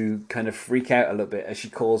to kind of freak out a little bit as she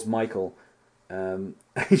calls Michael.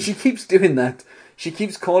 She keeps doing that. She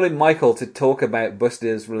keeps calling Michael to talk about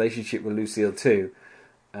Buster's relationship with Lucille too.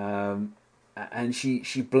 And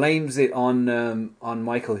she blames it on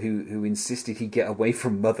Michael, who insisted he get away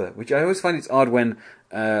from Mother, which I always find it's odd when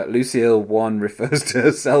Lucille 1 refers to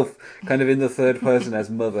herself kind of in the third person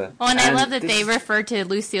as Mother. Oh, and I love that they refer to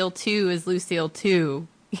Lucille 2 as Lucille 2.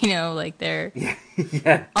 Like they're...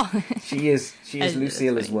 Yeah, she is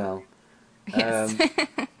Lucille as well. Yes.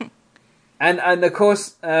 And of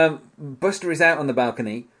course, Buster is out on the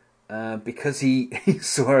balcony because he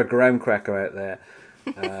saw a graham cracker out there.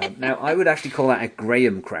 Now, I would actually call that a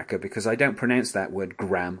Graham cracker because I don't pronounce that word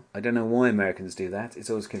gram. I don't know why Americans do that. It's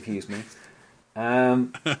always confused me.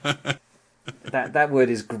 That word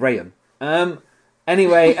is Graham.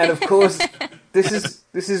 Anyway, and of course, this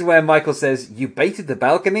is where Michael says, "You baited the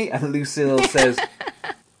balcony," and Lucille says,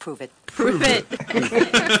 Prove it. Prove it.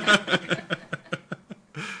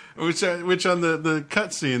 Which on the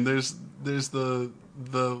cutscene, there's the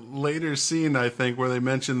later scene, I think, where they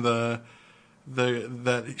mention that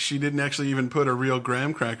she didn't actually even put a real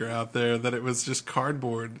graham cracker out there, that it was just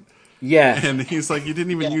cardboard. Yeah. And he's like, you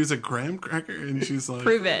didn't even use a graham cracker? And she's like,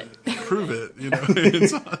 Prove it. Prove it,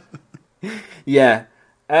 It's Yeah.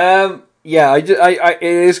 It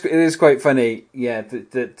is quite funny. Yeah,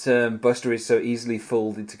 that Buster is so easily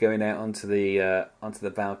fooled into going out onto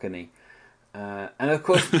the balcony. And of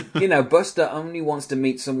course, Buster only wants to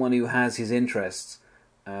meet someone who has his interests,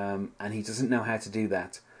 and he doesn't know how to do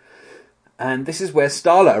that. And this is where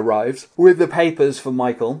Starla arrives with the papers for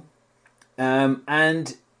Michael.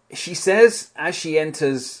 And she says, as she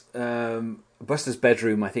enters Buster's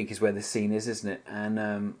bedroom, I think is where this scene is, isn't it?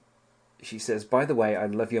 And she says, "By the way, I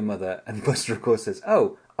love your mother." And Buster, of course, says,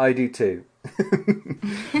 "Oh, I do too."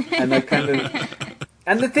 And I kind of...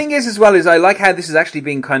 And the thing is, as well, is I like how this is actually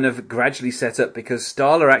being kind of gradually set up, because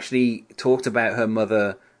Starla actually talked about her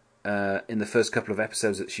mother in the first couple of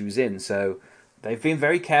episodes that she was in. So they've been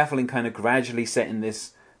very careful in kind of gradually setting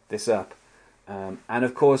this up. And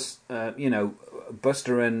of course,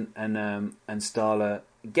 Buster and Starla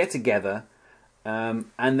get together,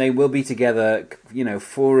 and they will be together,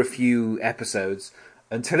 for a few episodes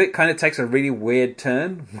until it kind of takes a really weird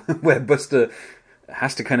turn where Buster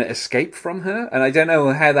has to kind of escape from her. And I don't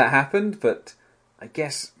know how that happened, but I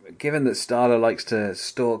guess given that Starla likes to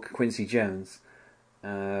stalk Quincy Jones,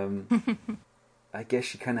 I guess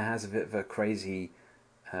she kind of has a bit of a crazy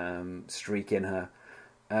streak in her.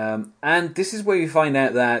 And this is where you find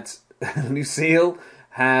out that Lucille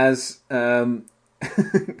has had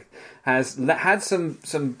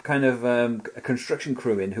some kind of a construction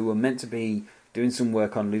crew in who were meant to be doing some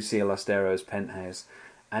work on Lucille Ostero's penthouse,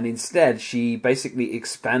 and instead she basically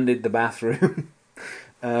expanded the bathroom,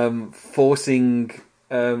 forcing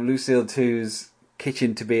Lucille 2's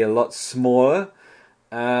kitchen to be a lot smaller,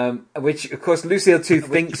 which of course Lucille 2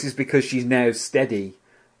 thinks is because she's now steady.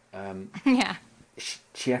 Yeah.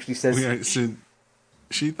 She actually says...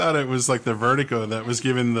 She thought it was like the vertigo that was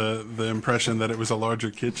giving the impression that it was a larger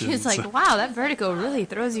kitchen. She was like, wow, that vertigo really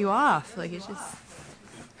throws you off. Like, it's just...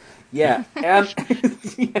 Yeah. Yeah.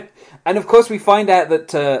 And of course we find out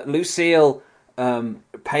that Lucille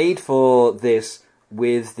paid for this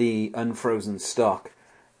with the unfrozen stock.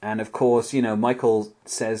 And of course, Michael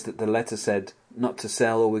says that the letter said not to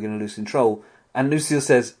sell or we're going to lose control. And Lucille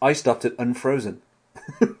says, I stopped at unfrozen.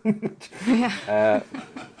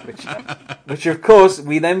 Which of course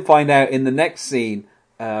we then find out in the next scene,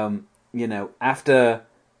 after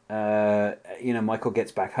Michael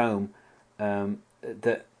gets back home,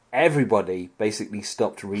 that everybody basically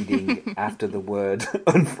stopped reading after the word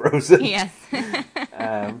unfrozen. Yes.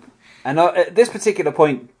 And at this particular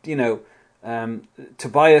point,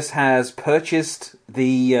 Tobias has purchased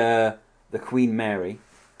the Queen Mary.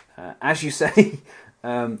 As you say,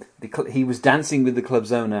 he was dancing with the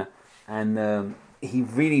club's owner, and he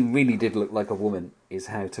really, really did look like a woman, is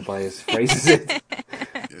how Tobias phrases it.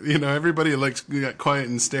 Everybody got quiet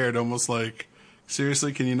and stared, almost like,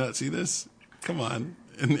 seriously, can you not see this? Come on.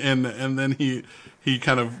 And then he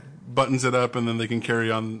kind of buttons it up, and then they can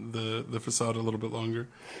carry on the facade a little bit longer.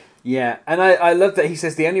 Yeah, and I love that he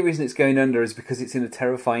says the only reason it's going under is because it's in a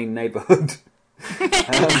terrifying neighborhood.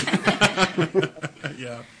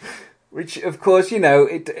 Yeah. Which, of course,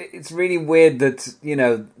 it's really weird that,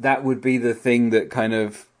 that would be the thing that kind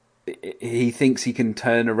of he thinks he can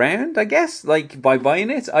turn around, I guess, like by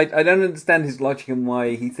buying it. I don't understand his logic and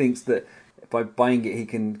why he thinks that by buying it he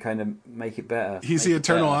can kind of make it better. He's the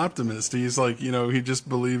eternal optimist. He's like, he just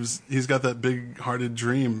believes he's got that big-hearted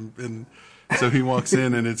dream, and so he walks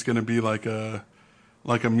in and it's going to be like a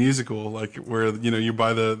musical, like where you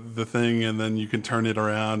buy the thing and then you can turn it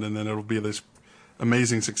around and then it'll be this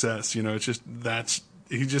amazing success. It's just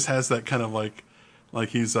he just has that kind of like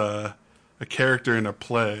he's a character in a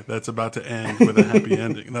play that's about to end with a happy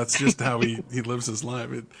ending. That's just how he lives his life.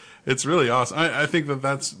 It's really awesome. I think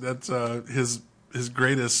that's his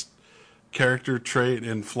greatest character trait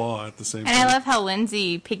and flaw at the same time. And I love how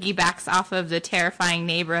Lindsay piggybacks off of the terrifying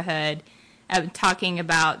neighborhood, talking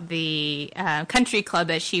about the country club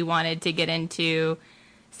that she wanted to get into,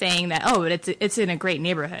 saying that, but it's in a great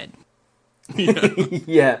neighborhood.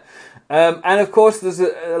 Yeah. And of course, there's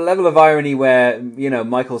a level of irony where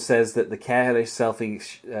Michael says that your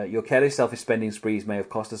careless, selfish spending sprees may have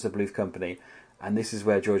cost us a blue company, and this is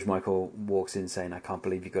where George Michael walks in saying, "I can't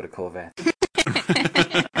believe you got a Corvette."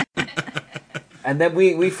 And then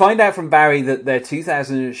we find out from Barry that they're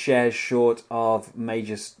 2,000 shares short of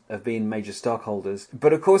being major stockholders.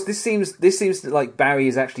 But of course, this seems like Barry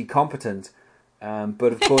is actually competent.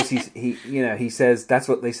 But of course, he says that's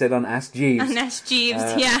what they said on Ask Jeeves. On Ask Jeeves,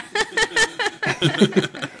 yeah.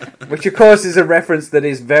 Which of course is a reference that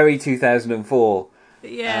is very 2004.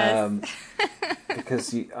 Yes.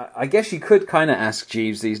 Because I guess you could kind of ask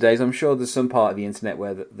Jeeves these days. I'm sure there's some part of the internet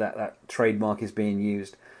where that trademark is being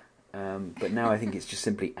used. But now I think it's just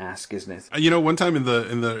simply ask, isn't it? One time in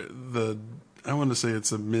the I want to say it's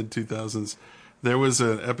the mid 2000s, there was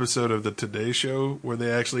an episode of the Today Show where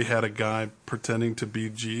they actually had a guy pretending to be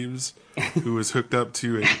Jeeves who was hooked up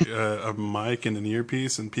to a mic and an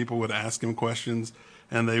earpiece, and people would ask him questions,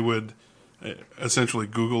 and they would essentially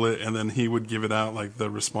Google it, and then he would give it out like the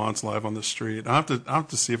response live on the street. I'll have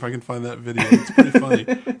to see if I can find that video. It's pretty funny.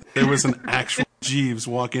 There was an actual Jeeves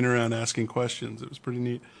walking around asking questions. It was pretty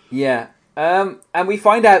neat. Yeah. And we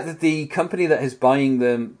find out that the company that is buying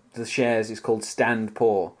the shares is called Stand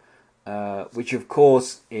Poor, which of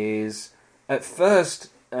course is, at first,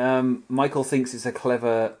 Michael thinks it's a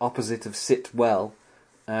clever opposite of Sit Well,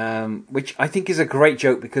 which I think is a great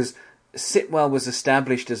joke because Sitwell was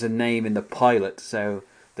established as a name in the pilot, so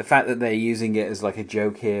the fact that they're using it as like a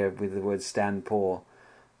joke here with the word Stand Poor.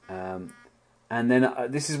 And then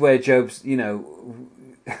this is where Job's, I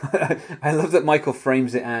love that Michael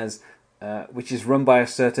frames it as, which is run by a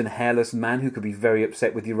certain hairless man who could be very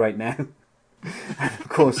upset with you right now. And of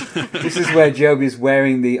course, this is where Job is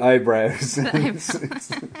wearing the eyebrows. And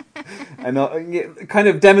kind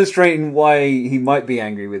of demonstrating why he might be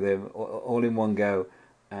angry with him all in one go.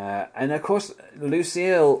 And of course,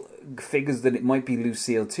 Lucille figures that it might be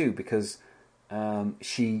Lucille too, because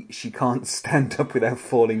she can't stand up without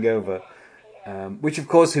falling over. Which, of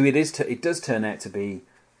course, who it is, it does turn out to be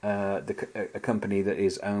a company that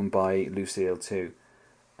is owned by Lucille too.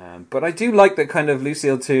 But I do like that kind of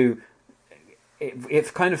Lucille too.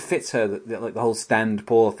 It kind of fits her, like the whole Stand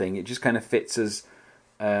Poor thing. It just kind of fits as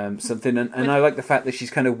something, and I like the fact that she's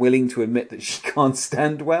kind of willing to admit that she can't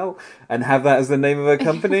stand well and have that as the name of her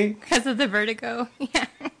company because of the vertigo. Yeah.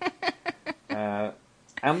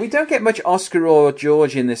 And we don't get much Oscar or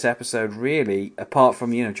George in this episode, really, apart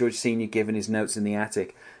from George Senior giving his notes in the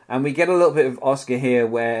attic. And we get a little bit of Oscar here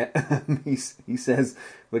where he says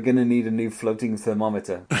we're going to need a new floating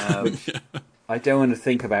thermometer. Which I don't want to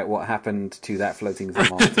think about what happened to that floating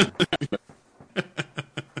thermometer.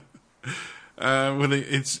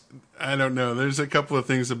 I don't know. There's a couple of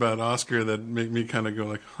things about Oscar that make me kind of go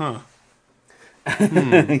like, huh.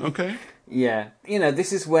 Okay. Yeah.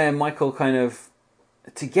 This is where Michael kind of,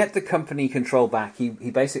 to get the company control back, he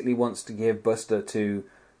basically wants to give Buster to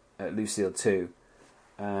Lucille too.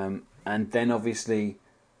 And then obviously,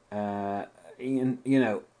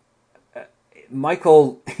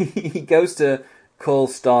 Michael, he goes to call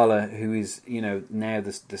Starla, who is, now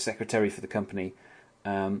the secretary for the company,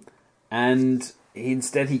 and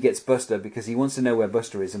instead he gets Buster because he wants to know where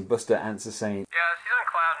Buster is, and Buster answers saying, "Yeah, she's on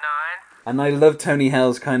cloud 9." And I love Tony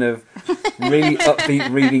Hell's kind of really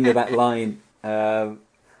upbeat reading of that line. And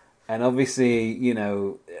obviously,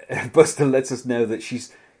 Buster lets us know that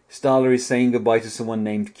Starla is saying goodbye to someone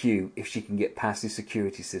named Q if she can get past the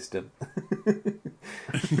security system.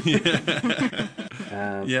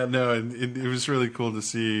 It was really cool to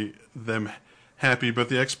see them happy, but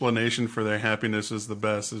the explanation for their happiness is the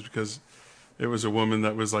best, is because it was a woman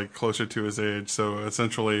that was like closer to his age. So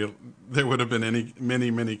essentially, there would have been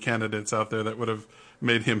many candidates out there that would have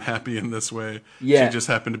made him happy in this way. Yeah. She just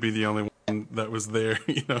happened to be the only one that was there,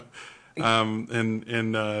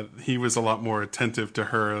 and he was a lot more attentive to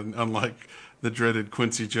her, unlike the dreaded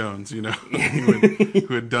Quincy Jones, who had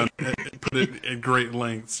put it at great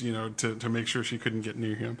lengths, to make sure she couldn't get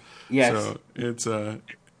near him. Yes. So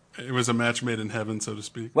it was a match made in heaven, so to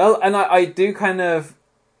speak. Well, and I do kind of,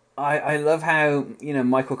 I love how,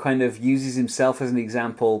 Michael kind of uses himself as an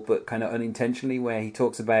example, but kind of unintentionally, where he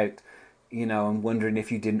talks about, I'm wondering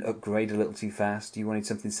if you didn't upgrade a little too fast. You wanted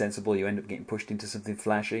something sensible, you end up getting pushed into something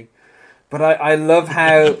flashy. But I love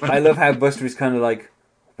how Buster is kind of like,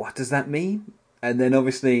 what does that mean? And then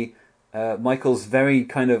obviously Michael's very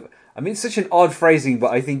kind of, it's such an odd phrasing,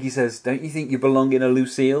 but I think he says, don't you think you belong in a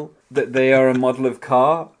Lucille? That they are a model of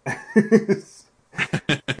car?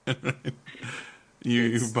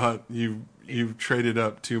 You've traded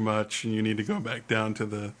up too much, and you need to go back down to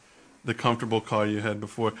the comfortable car you had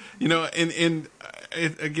before. Again,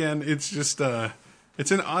 it's just it's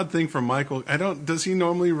an odd thing for Michael. Does he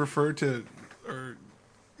normally refer to or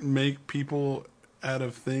make people out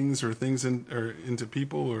of things, or things into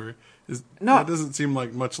people, or that doesn't seem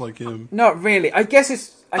like much like him? Not really. I guess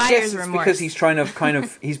it's remorse. because he's trying to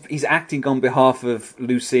he's acting on behalf of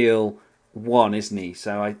Lucille 1, isn't he?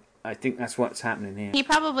 So I think that's what's happening here. He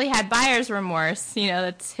probably had buyer's remorse.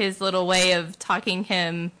 That's his little way of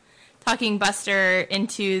talking Buster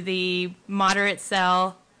into the moderate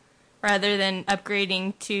cell rather than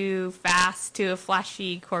upgrading too fast to a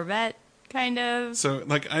flashy Corvette, kind of. So,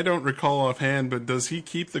 I don't recall offhand, but does he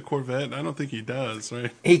keep the Corvette? I don't think he does, right?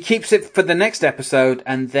 He keeps it for the next episode,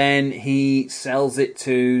 and then he sells it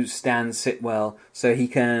to Stan Sitwell so he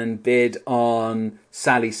can bid on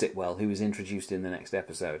Sally Sitwell, who was introduced in the next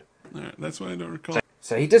episode. All right, that's what I don't recall.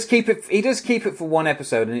 So he does keep it. He does keep it for one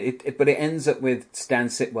episode, and but it ends up with Stan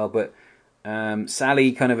Sitwell. But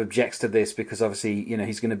Sally kind of objects to this because obviously,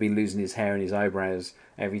 he's going to be losing his hair and his eyebrows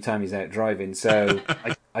every time he's out driving. So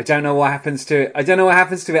I don't know what happens to it. I don't know what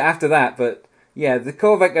happens to it after that. But yeah, the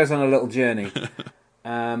Corvette goes on a little journey,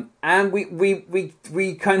 and we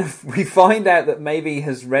find out that Maeve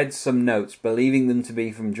has read some notes, believing them to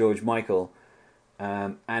be from George Michael,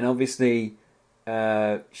 and obviously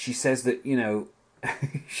she says that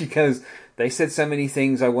she goes, they said so many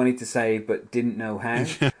things I wanted to say but didn't know how.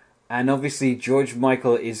 And obviously George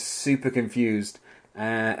Michael is super confused.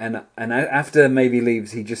 And after Maybe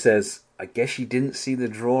leaves, he just says, I guess you didn't see the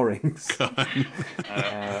drawings.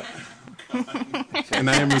 And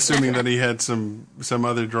I am assuming that he had some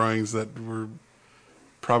other drawings that were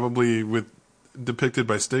probably depicted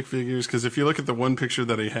by stick figures. Because if you look at the one picture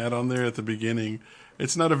that he had on there at the beginning,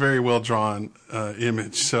 it's not a very well drawn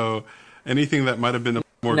image. So anything that might have been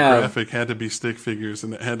more graphic had to be stick figures,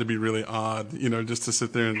 and it had to be really odd, just to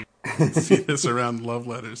sit there and see this around love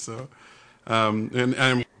letters. So,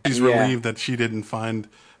 and she's relieved that she didn't find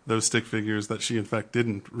those stick figures, that she in fact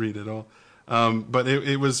didn't read at all. But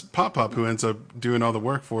it was Pop Pop who ends up doing all the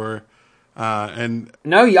work for her.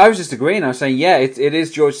 No, I was just agreeing. I was saying, it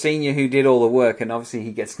is George Senior who did all the work, and obviously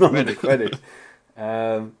he gets none of the credit.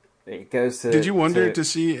 It goes to. Did you wonder to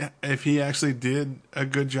see if he actually did a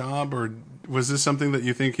good job, or was this something that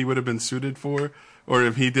you think he would have been suited for, or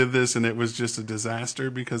if he did this and it was just a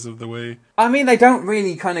disaster because of the way? They don't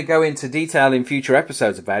really kind of go into detail in future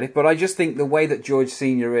episodes about it, but I just think the way that George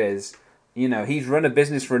Senior is, he's run a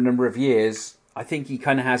business for a number of years. I think he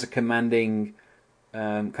kind of has a commanding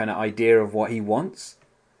kind of idea of what he wants.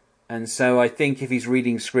 And so I think if he's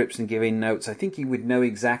reading scripts and giving notes, I think he would know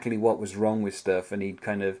exactly what was wrong with stuff, and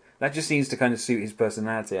that just seems to kind of suit his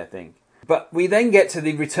personality, I think. But we then get to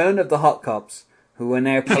the return of the hot cops, who are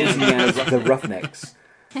now posing as the Roughnecks.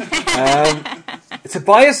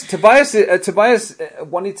 Tobias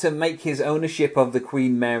wanted to make his ownership of the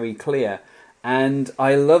Queen Mary clear, and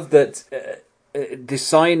I love that the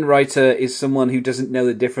sign writer is someone who doesn't know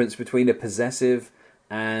the difference between a possessive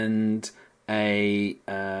and a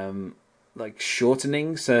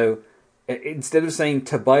shortening. So instead of saying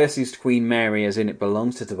Tobias is Queen Mary, as in it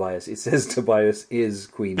belongs to Tobias, it says Tobias is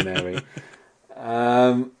Queen Mary.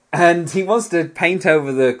 And he wants to paint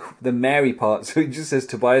over the Mary part, so he just says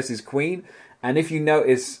Tobias is Queen. And if you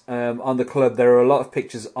notice on the club, there are a lot of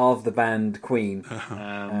pictures of the band Queen,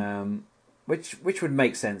 which would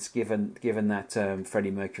make sense given that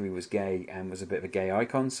Freddie Mercury was gay and was a bit of a gay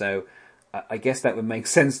icon. So I guess that would make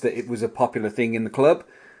sense that it was a popular thing in the club.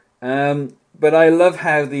 But I love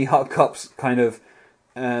how the Hot Cops kind of...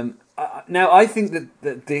 now, I think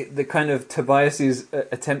that the kind of Tobias's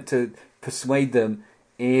attempt to persuade them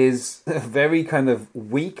is very kind of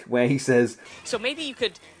weak, where he says... So maybe you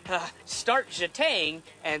could start jeting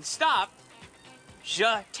and stop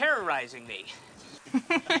terrorizing me.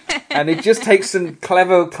 And it just takes some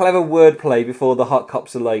clever wordplay before the Hot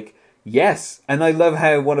Cops are like, yes. And I love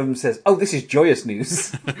how one of them says, oh, this is joyous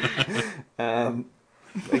news.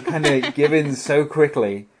 They kind of give in so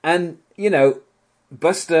quickly. And, you know,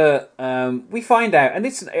 Buster, we find out, and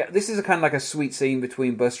this is a kind of like a sweet scene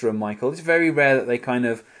between Buster and Michael. It's very rare that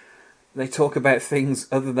they talk about things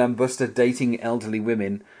other than Buster dating elderly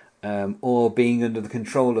women, or being under the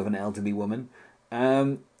control of an elderly woman.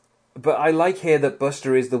 But I like here that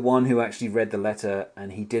Buster is the one who actually read the letter,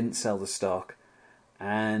 and he didn't sell the stock.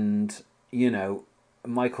 And, you know,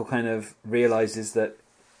 Michael kind of realizes that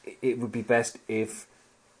it would be best if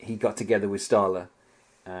he got together with Starla,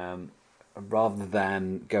 rather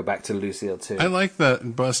than go back to Lucille too. I like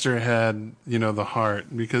that Buster had, you know, the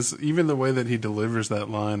heart, because even the way that he delivers that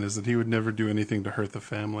line is that he would never do anything to hurt the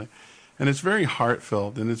family. And it's very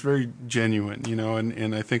heartfelt and it's very genuine, you know,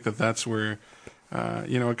 and I think that that's where,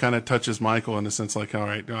 you know, it kind of touches Michael in the sense like, all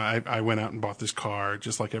right, I went out and bought this car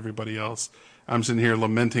just like everybody else. I'm sitting here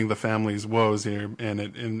lamenting the family's woes here,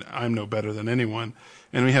 and I'm no better than anyone.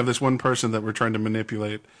 And we have this one person that we're trying to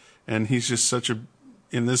manipulate, and he's just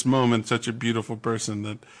in this moment, such a beautiful person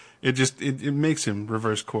that it makes him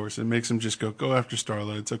reverse course. It makes him just go after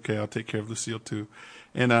Starla. It's okay. I'll take care of Lucille too.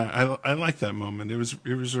 And I like that moment. It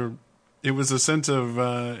was a sense of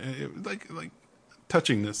like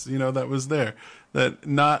touchingness, you know, that was there. That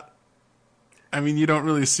not, I mean, you don't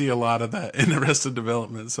really see a lot of that in Arrested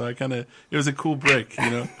Development. So it was a cool break, you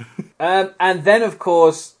know. And then, of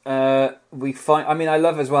course, we find... I mean, I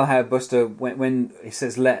love as well how Buster, when he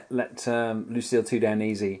says, let Lucille 2 down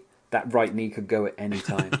easy, that right knee could go at any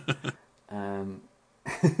time.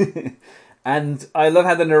 And I love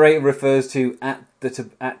how the narrator refers to at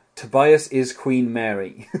Tobias is Queen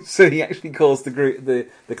Mary. So he actually calls the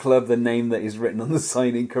club the name that is written on the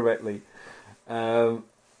sign incorrectly.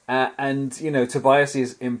 And, you know, Tobias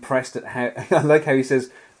is impressed at how... I like how he says...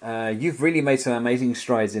 you've really made some amazing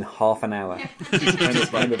strides in half an hour.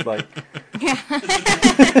 kind of like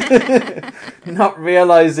not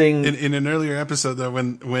realizing. In an earlier episode, though,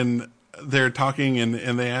 when they're talking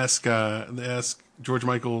and they ask George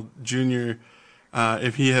Michael Jr.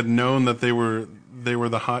 If he had known that they were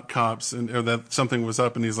the Hot Cops or that something was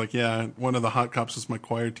up, and he's like, yeah, one of the Hot Cops was my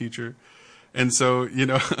choir teacher, and so, you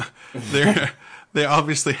know, they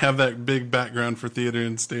obviously have that big background for theater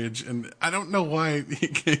and stage, and I don't know why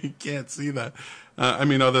he can't see that. I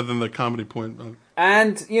mean, other than the comedy point.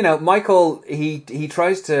 And, you know, Michael, he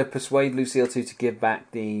tries to persuade Lucille to give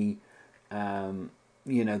back the,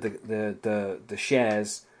 you know, the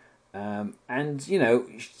shares, and, you know,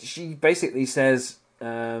 she basically says,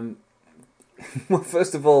 well,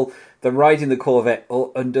 first of all, the ride in the Corvette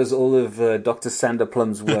undoes all of Dr. Sander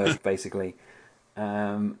Plum's work, basically.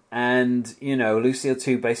 And, you know, Lucille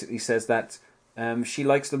 2 basically says that she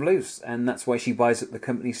likes the blues, and that's why she buys up the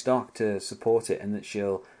company stock to support it, and that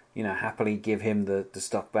she'll, you know, happily give him the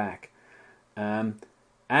stock back. But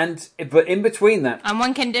in between that... On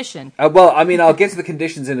one condition. Well, I mean, I'll get to the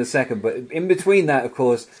conditions in a second, but in between that, of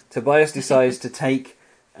course, Tobias decides to take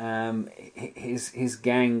his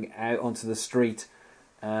gang out onto the street.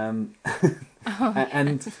 And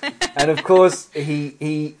of course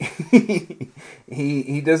he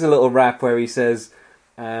does a little rap where he says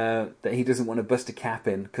that he doesn't want to bust a cap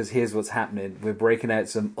in because here's what's happening, we're breaking out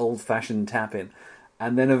some old-fashioned tapping.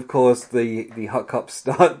 And then of course the Hot Cops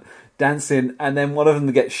start dancing, and then one of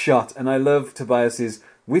them gets shot, and I love Tobias's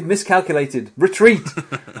 "we've miscalculated, retreat."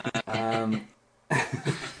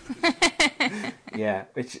 Yeah,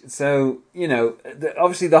 so, you know,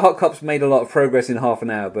 obviously the Hot Cops made a lot of progress in half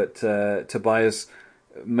an hour, but Tobias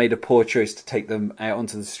made a poor choice to take them out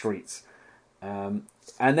onto the streets. And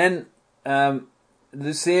then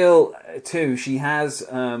Lucille, too, she has,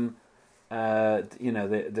 you know,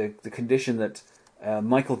 the condition that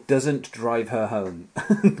Michael doesn't drive her home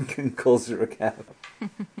and calls her a cab.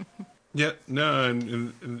 Yeah, no,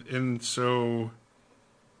 and so...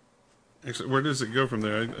 Actually, where does it go from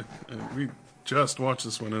there? We just watched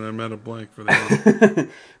this one, and I'm at a blank for the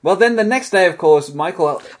Well, then the next day, of course,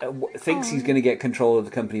 Michael thinks he's going to get control of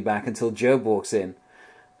the company back until Job walks in.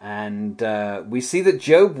 And we see that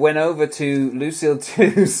Job went over to Lucille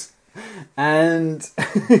 2's and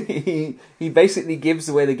he basically gives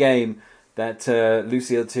away the game that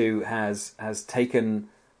Lucille 2 has taken,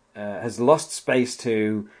 has lost space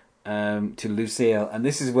to Lucille. And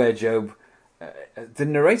this is where Job, the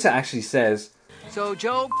narrator actually says... So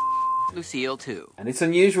Job... Lucille too. And it's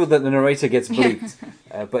unusual that the narrator gets bleeped,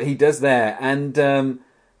 but he does there. And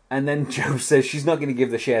then Job says she's not going to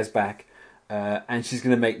give the shares back, and she's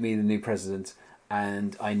going to make me the new president,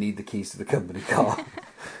 and I need the keys to the company car.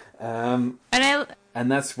 And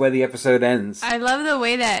that's where the episode ends. I love the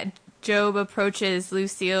way that Job approaches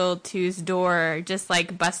Lucille 2's door, just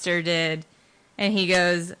like Buster did, and he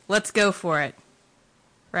goes, "Let's go for it."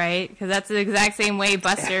 Right? Because that's the exact same way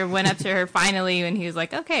Buster went up to her finally, and he was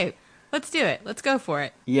like, "Okay, let's do it. Let's go for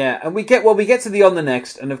it." Yeah, and we get to the On the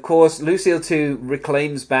Next, and of course Lucille 2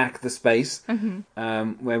 reclaims back the space,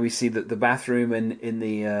 where we see that the bathroom in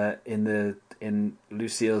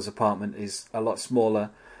Lucille's apartment is a lot smaller,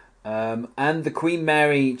 and the Queen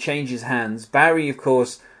Mary changes hands. Barry, of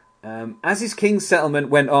course, as his King's settlement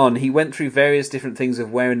went on, he went through various different things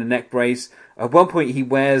of wearing a neck brace. At one point, he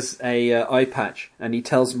wears a eye patch, and he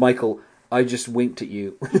tells Michael, "I just winked at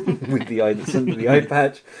you," with the eye that's under the eye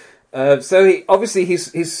patch. So he, obviously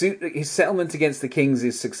his settlement against the Kings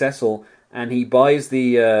is successful, and he buys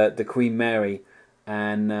the Queen Mary,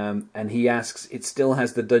 and he asks, it still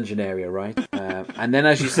has the dungeon area, right? And then,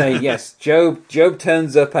 as you say, yes, Job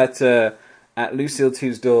turns up at Lucille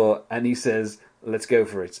 2's door, and he says, "Let's go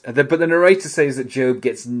for it." But the narrator says that Job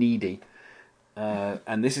gets needy,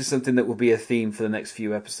 and this is something that will be a theme for the next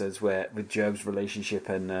few episodes, with Job's relationship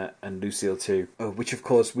and Lucille 2, which of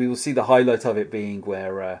course we will see the highlight of it being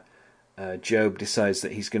where. Job decides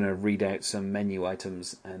that he's going to read out some menu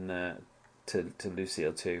items and to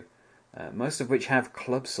Lucille 2, most of which have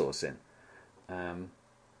club sauce in, and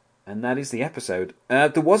that is the episode.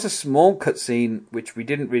 There was a small cutscene which we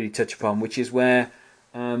didn't really touch upon, which is where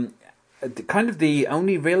kind of the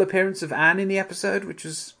only real appearance of Anne in the episode, which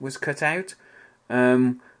was cut out,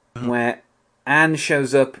 where Anne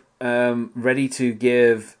shows up ready to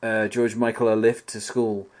give George Michael a lift to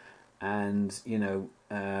school, and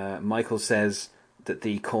Michael says that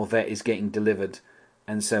the Corvette is getting delivered,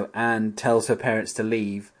 and so Anne tells her parents to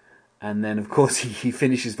leave, and then of course he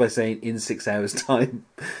finishes by saying in 6 hours time.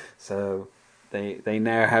 So they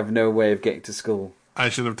now have no way of getting to school. I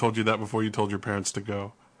should have told you that before you told your parents to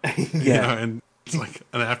go. Yeah. And it's like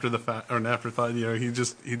an afterthought, he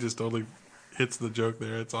just totally hits the joke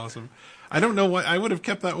there. It's awesome. I don't know why I would have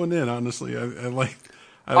kept that one in, honestly. I like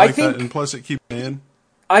that, and plus it keeps in.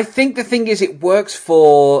 I think the thing is, it works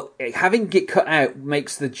for having it cut out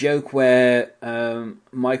makes the joke where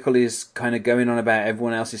Michael is kind of going on about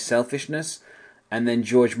everyone else's selfishness, and then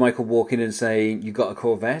George Michael walking in and saying, "You got a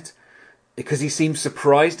Corvette," because he seems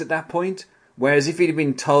surprised at that point. Whereas if he'd have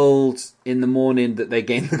been told in the morning that they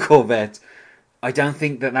gained the Corvette, I don't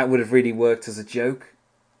think that would have really worked as a joke.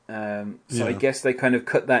 I guess they kind of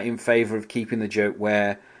cut that in favour of keeping the joke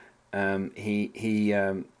where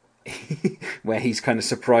where he's kind of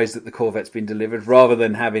surprised that the Corvette's been delivered, rather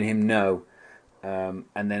than having him know. And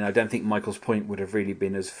then I don't think Michael's point would have really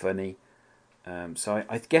been as funny. So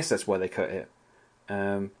I guess that's why they cut it.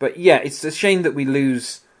 But yeah, it's a shame that we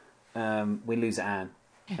lose Anne,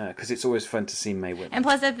 because it's always fun to see Mae Whitman. And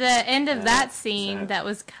plus, at the end of that scene that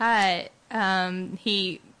was cut,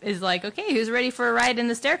 he is like, "Okay, who's ready for a ride in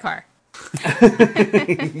the stair car?"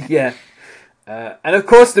 Yeah. And of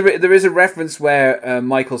course, there is a reference where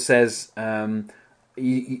Michael says, when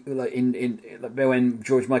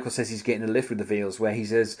George Michael says he's getting a lift with the Veals, where he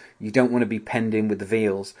says, "You don't want to be penned in with the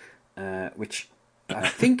Veals," which I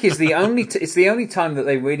think is the only it's the only time that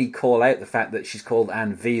they really call out the fact that she's called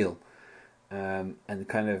Anne Veal, and the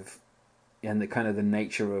kind of the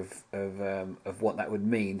nature of what that would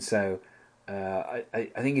mean. So. I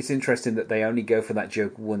think it's interesting that they only go for that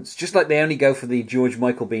joke once, just like they only go for the George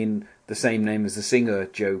Michael being the same name as the singer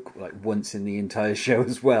joke like once in the entire show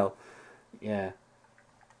as well. Yeah.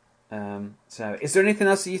 So, is there anything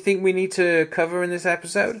else that you think we need to cover in this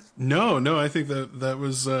episode? No. I think that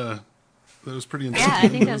was pretty interesting. Yeah, I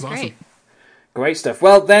think that was great. Awesome. Great stuff.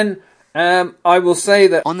 Well, then I will say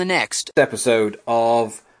that on the next episode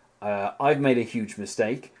of I've Made a Huge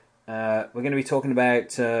Mistake. We're going to be talking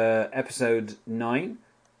about episode 9,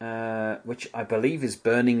 which I believe is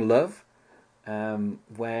Burning Love,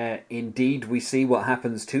 where indeed we see what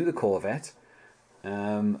happens to the Corvette.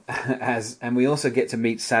 and we also get to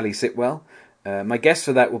meet Sally Sitwell. My guests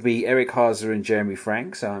for that will be Eric Harzer and Jeremy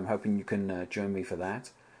Frank, so I'm hoping you can join me for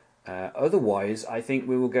that. Otherwise, I think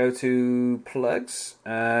we will go to plugs.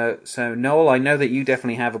 So, Noel, I know that you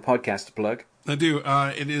definitely have a podcast to plug. I do.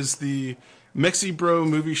 It is the MexiBro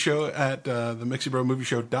Movie Show at the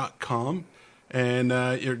MexiBroMovieShow.com. And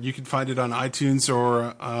you can find it on iTunes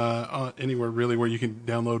or anywhere really where you can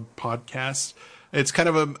download podcasts. It's kind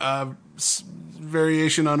of a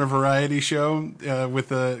variation on a variety show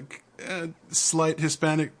with a slight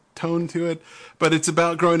Hispanic tone to it, but it's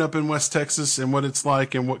about growing up in West Texas and what it's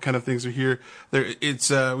like and what kind of things are here.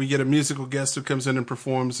 We get a musical guest who comes in and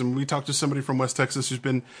performs, and we talk to somebody from West Texas who's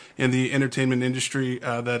been in the entertainment industry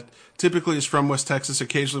that typically is from West Texas.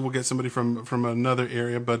 Occasionally we'll get somebody from another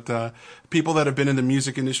area, but people that have been in the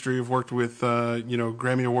music industry have worked with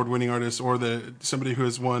Grammy Award winning artists or somebody who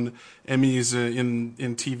has won Emmys in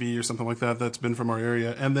TV or something like that that's been from our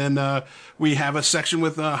area. And then we have a section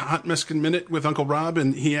with Hot Mexican Minute with Uncle Rob,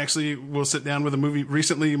 and he actually will sit down with a movie.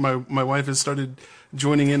 Recently, my wife has started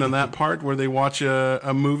joining in on that part where they watch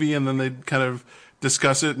a movie and then they kind of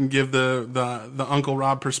discuss it and give the Uncle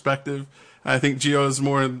Rob perspective. I think Gio is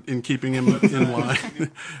more in keeping him in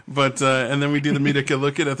line. But and then we do the Medica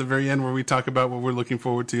Look It at the very end where we talk about what we're looking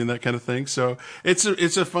forward to and that kind of thing. So it's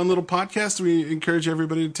a fun little podcast. We encourage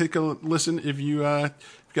everybody to take a listen if you got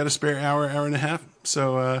a spare hour and a half.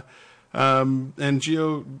 So and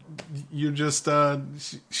Gio, you're just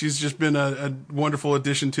she's just been a wonderful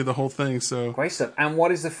addition to the whole thing. So great stuff. And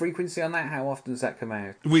what is the frequency on that? How often does that come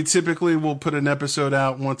out? We typically will put an episode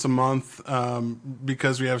out once a month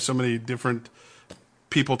because we have so many different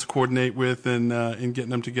people to coordinate with and getting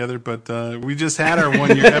them together. But we just had our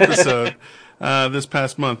 1 year episode this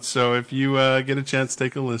past month. So if you get a chance,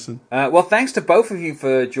 take a listen. Well, thanks to both of you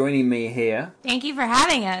for joining me here. Thank you for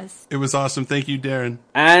having us. It was awesome. Thank you, Darren.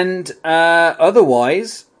 And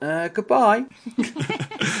otherwise, goodbye.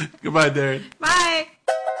 Goodbye, Darren. Bye.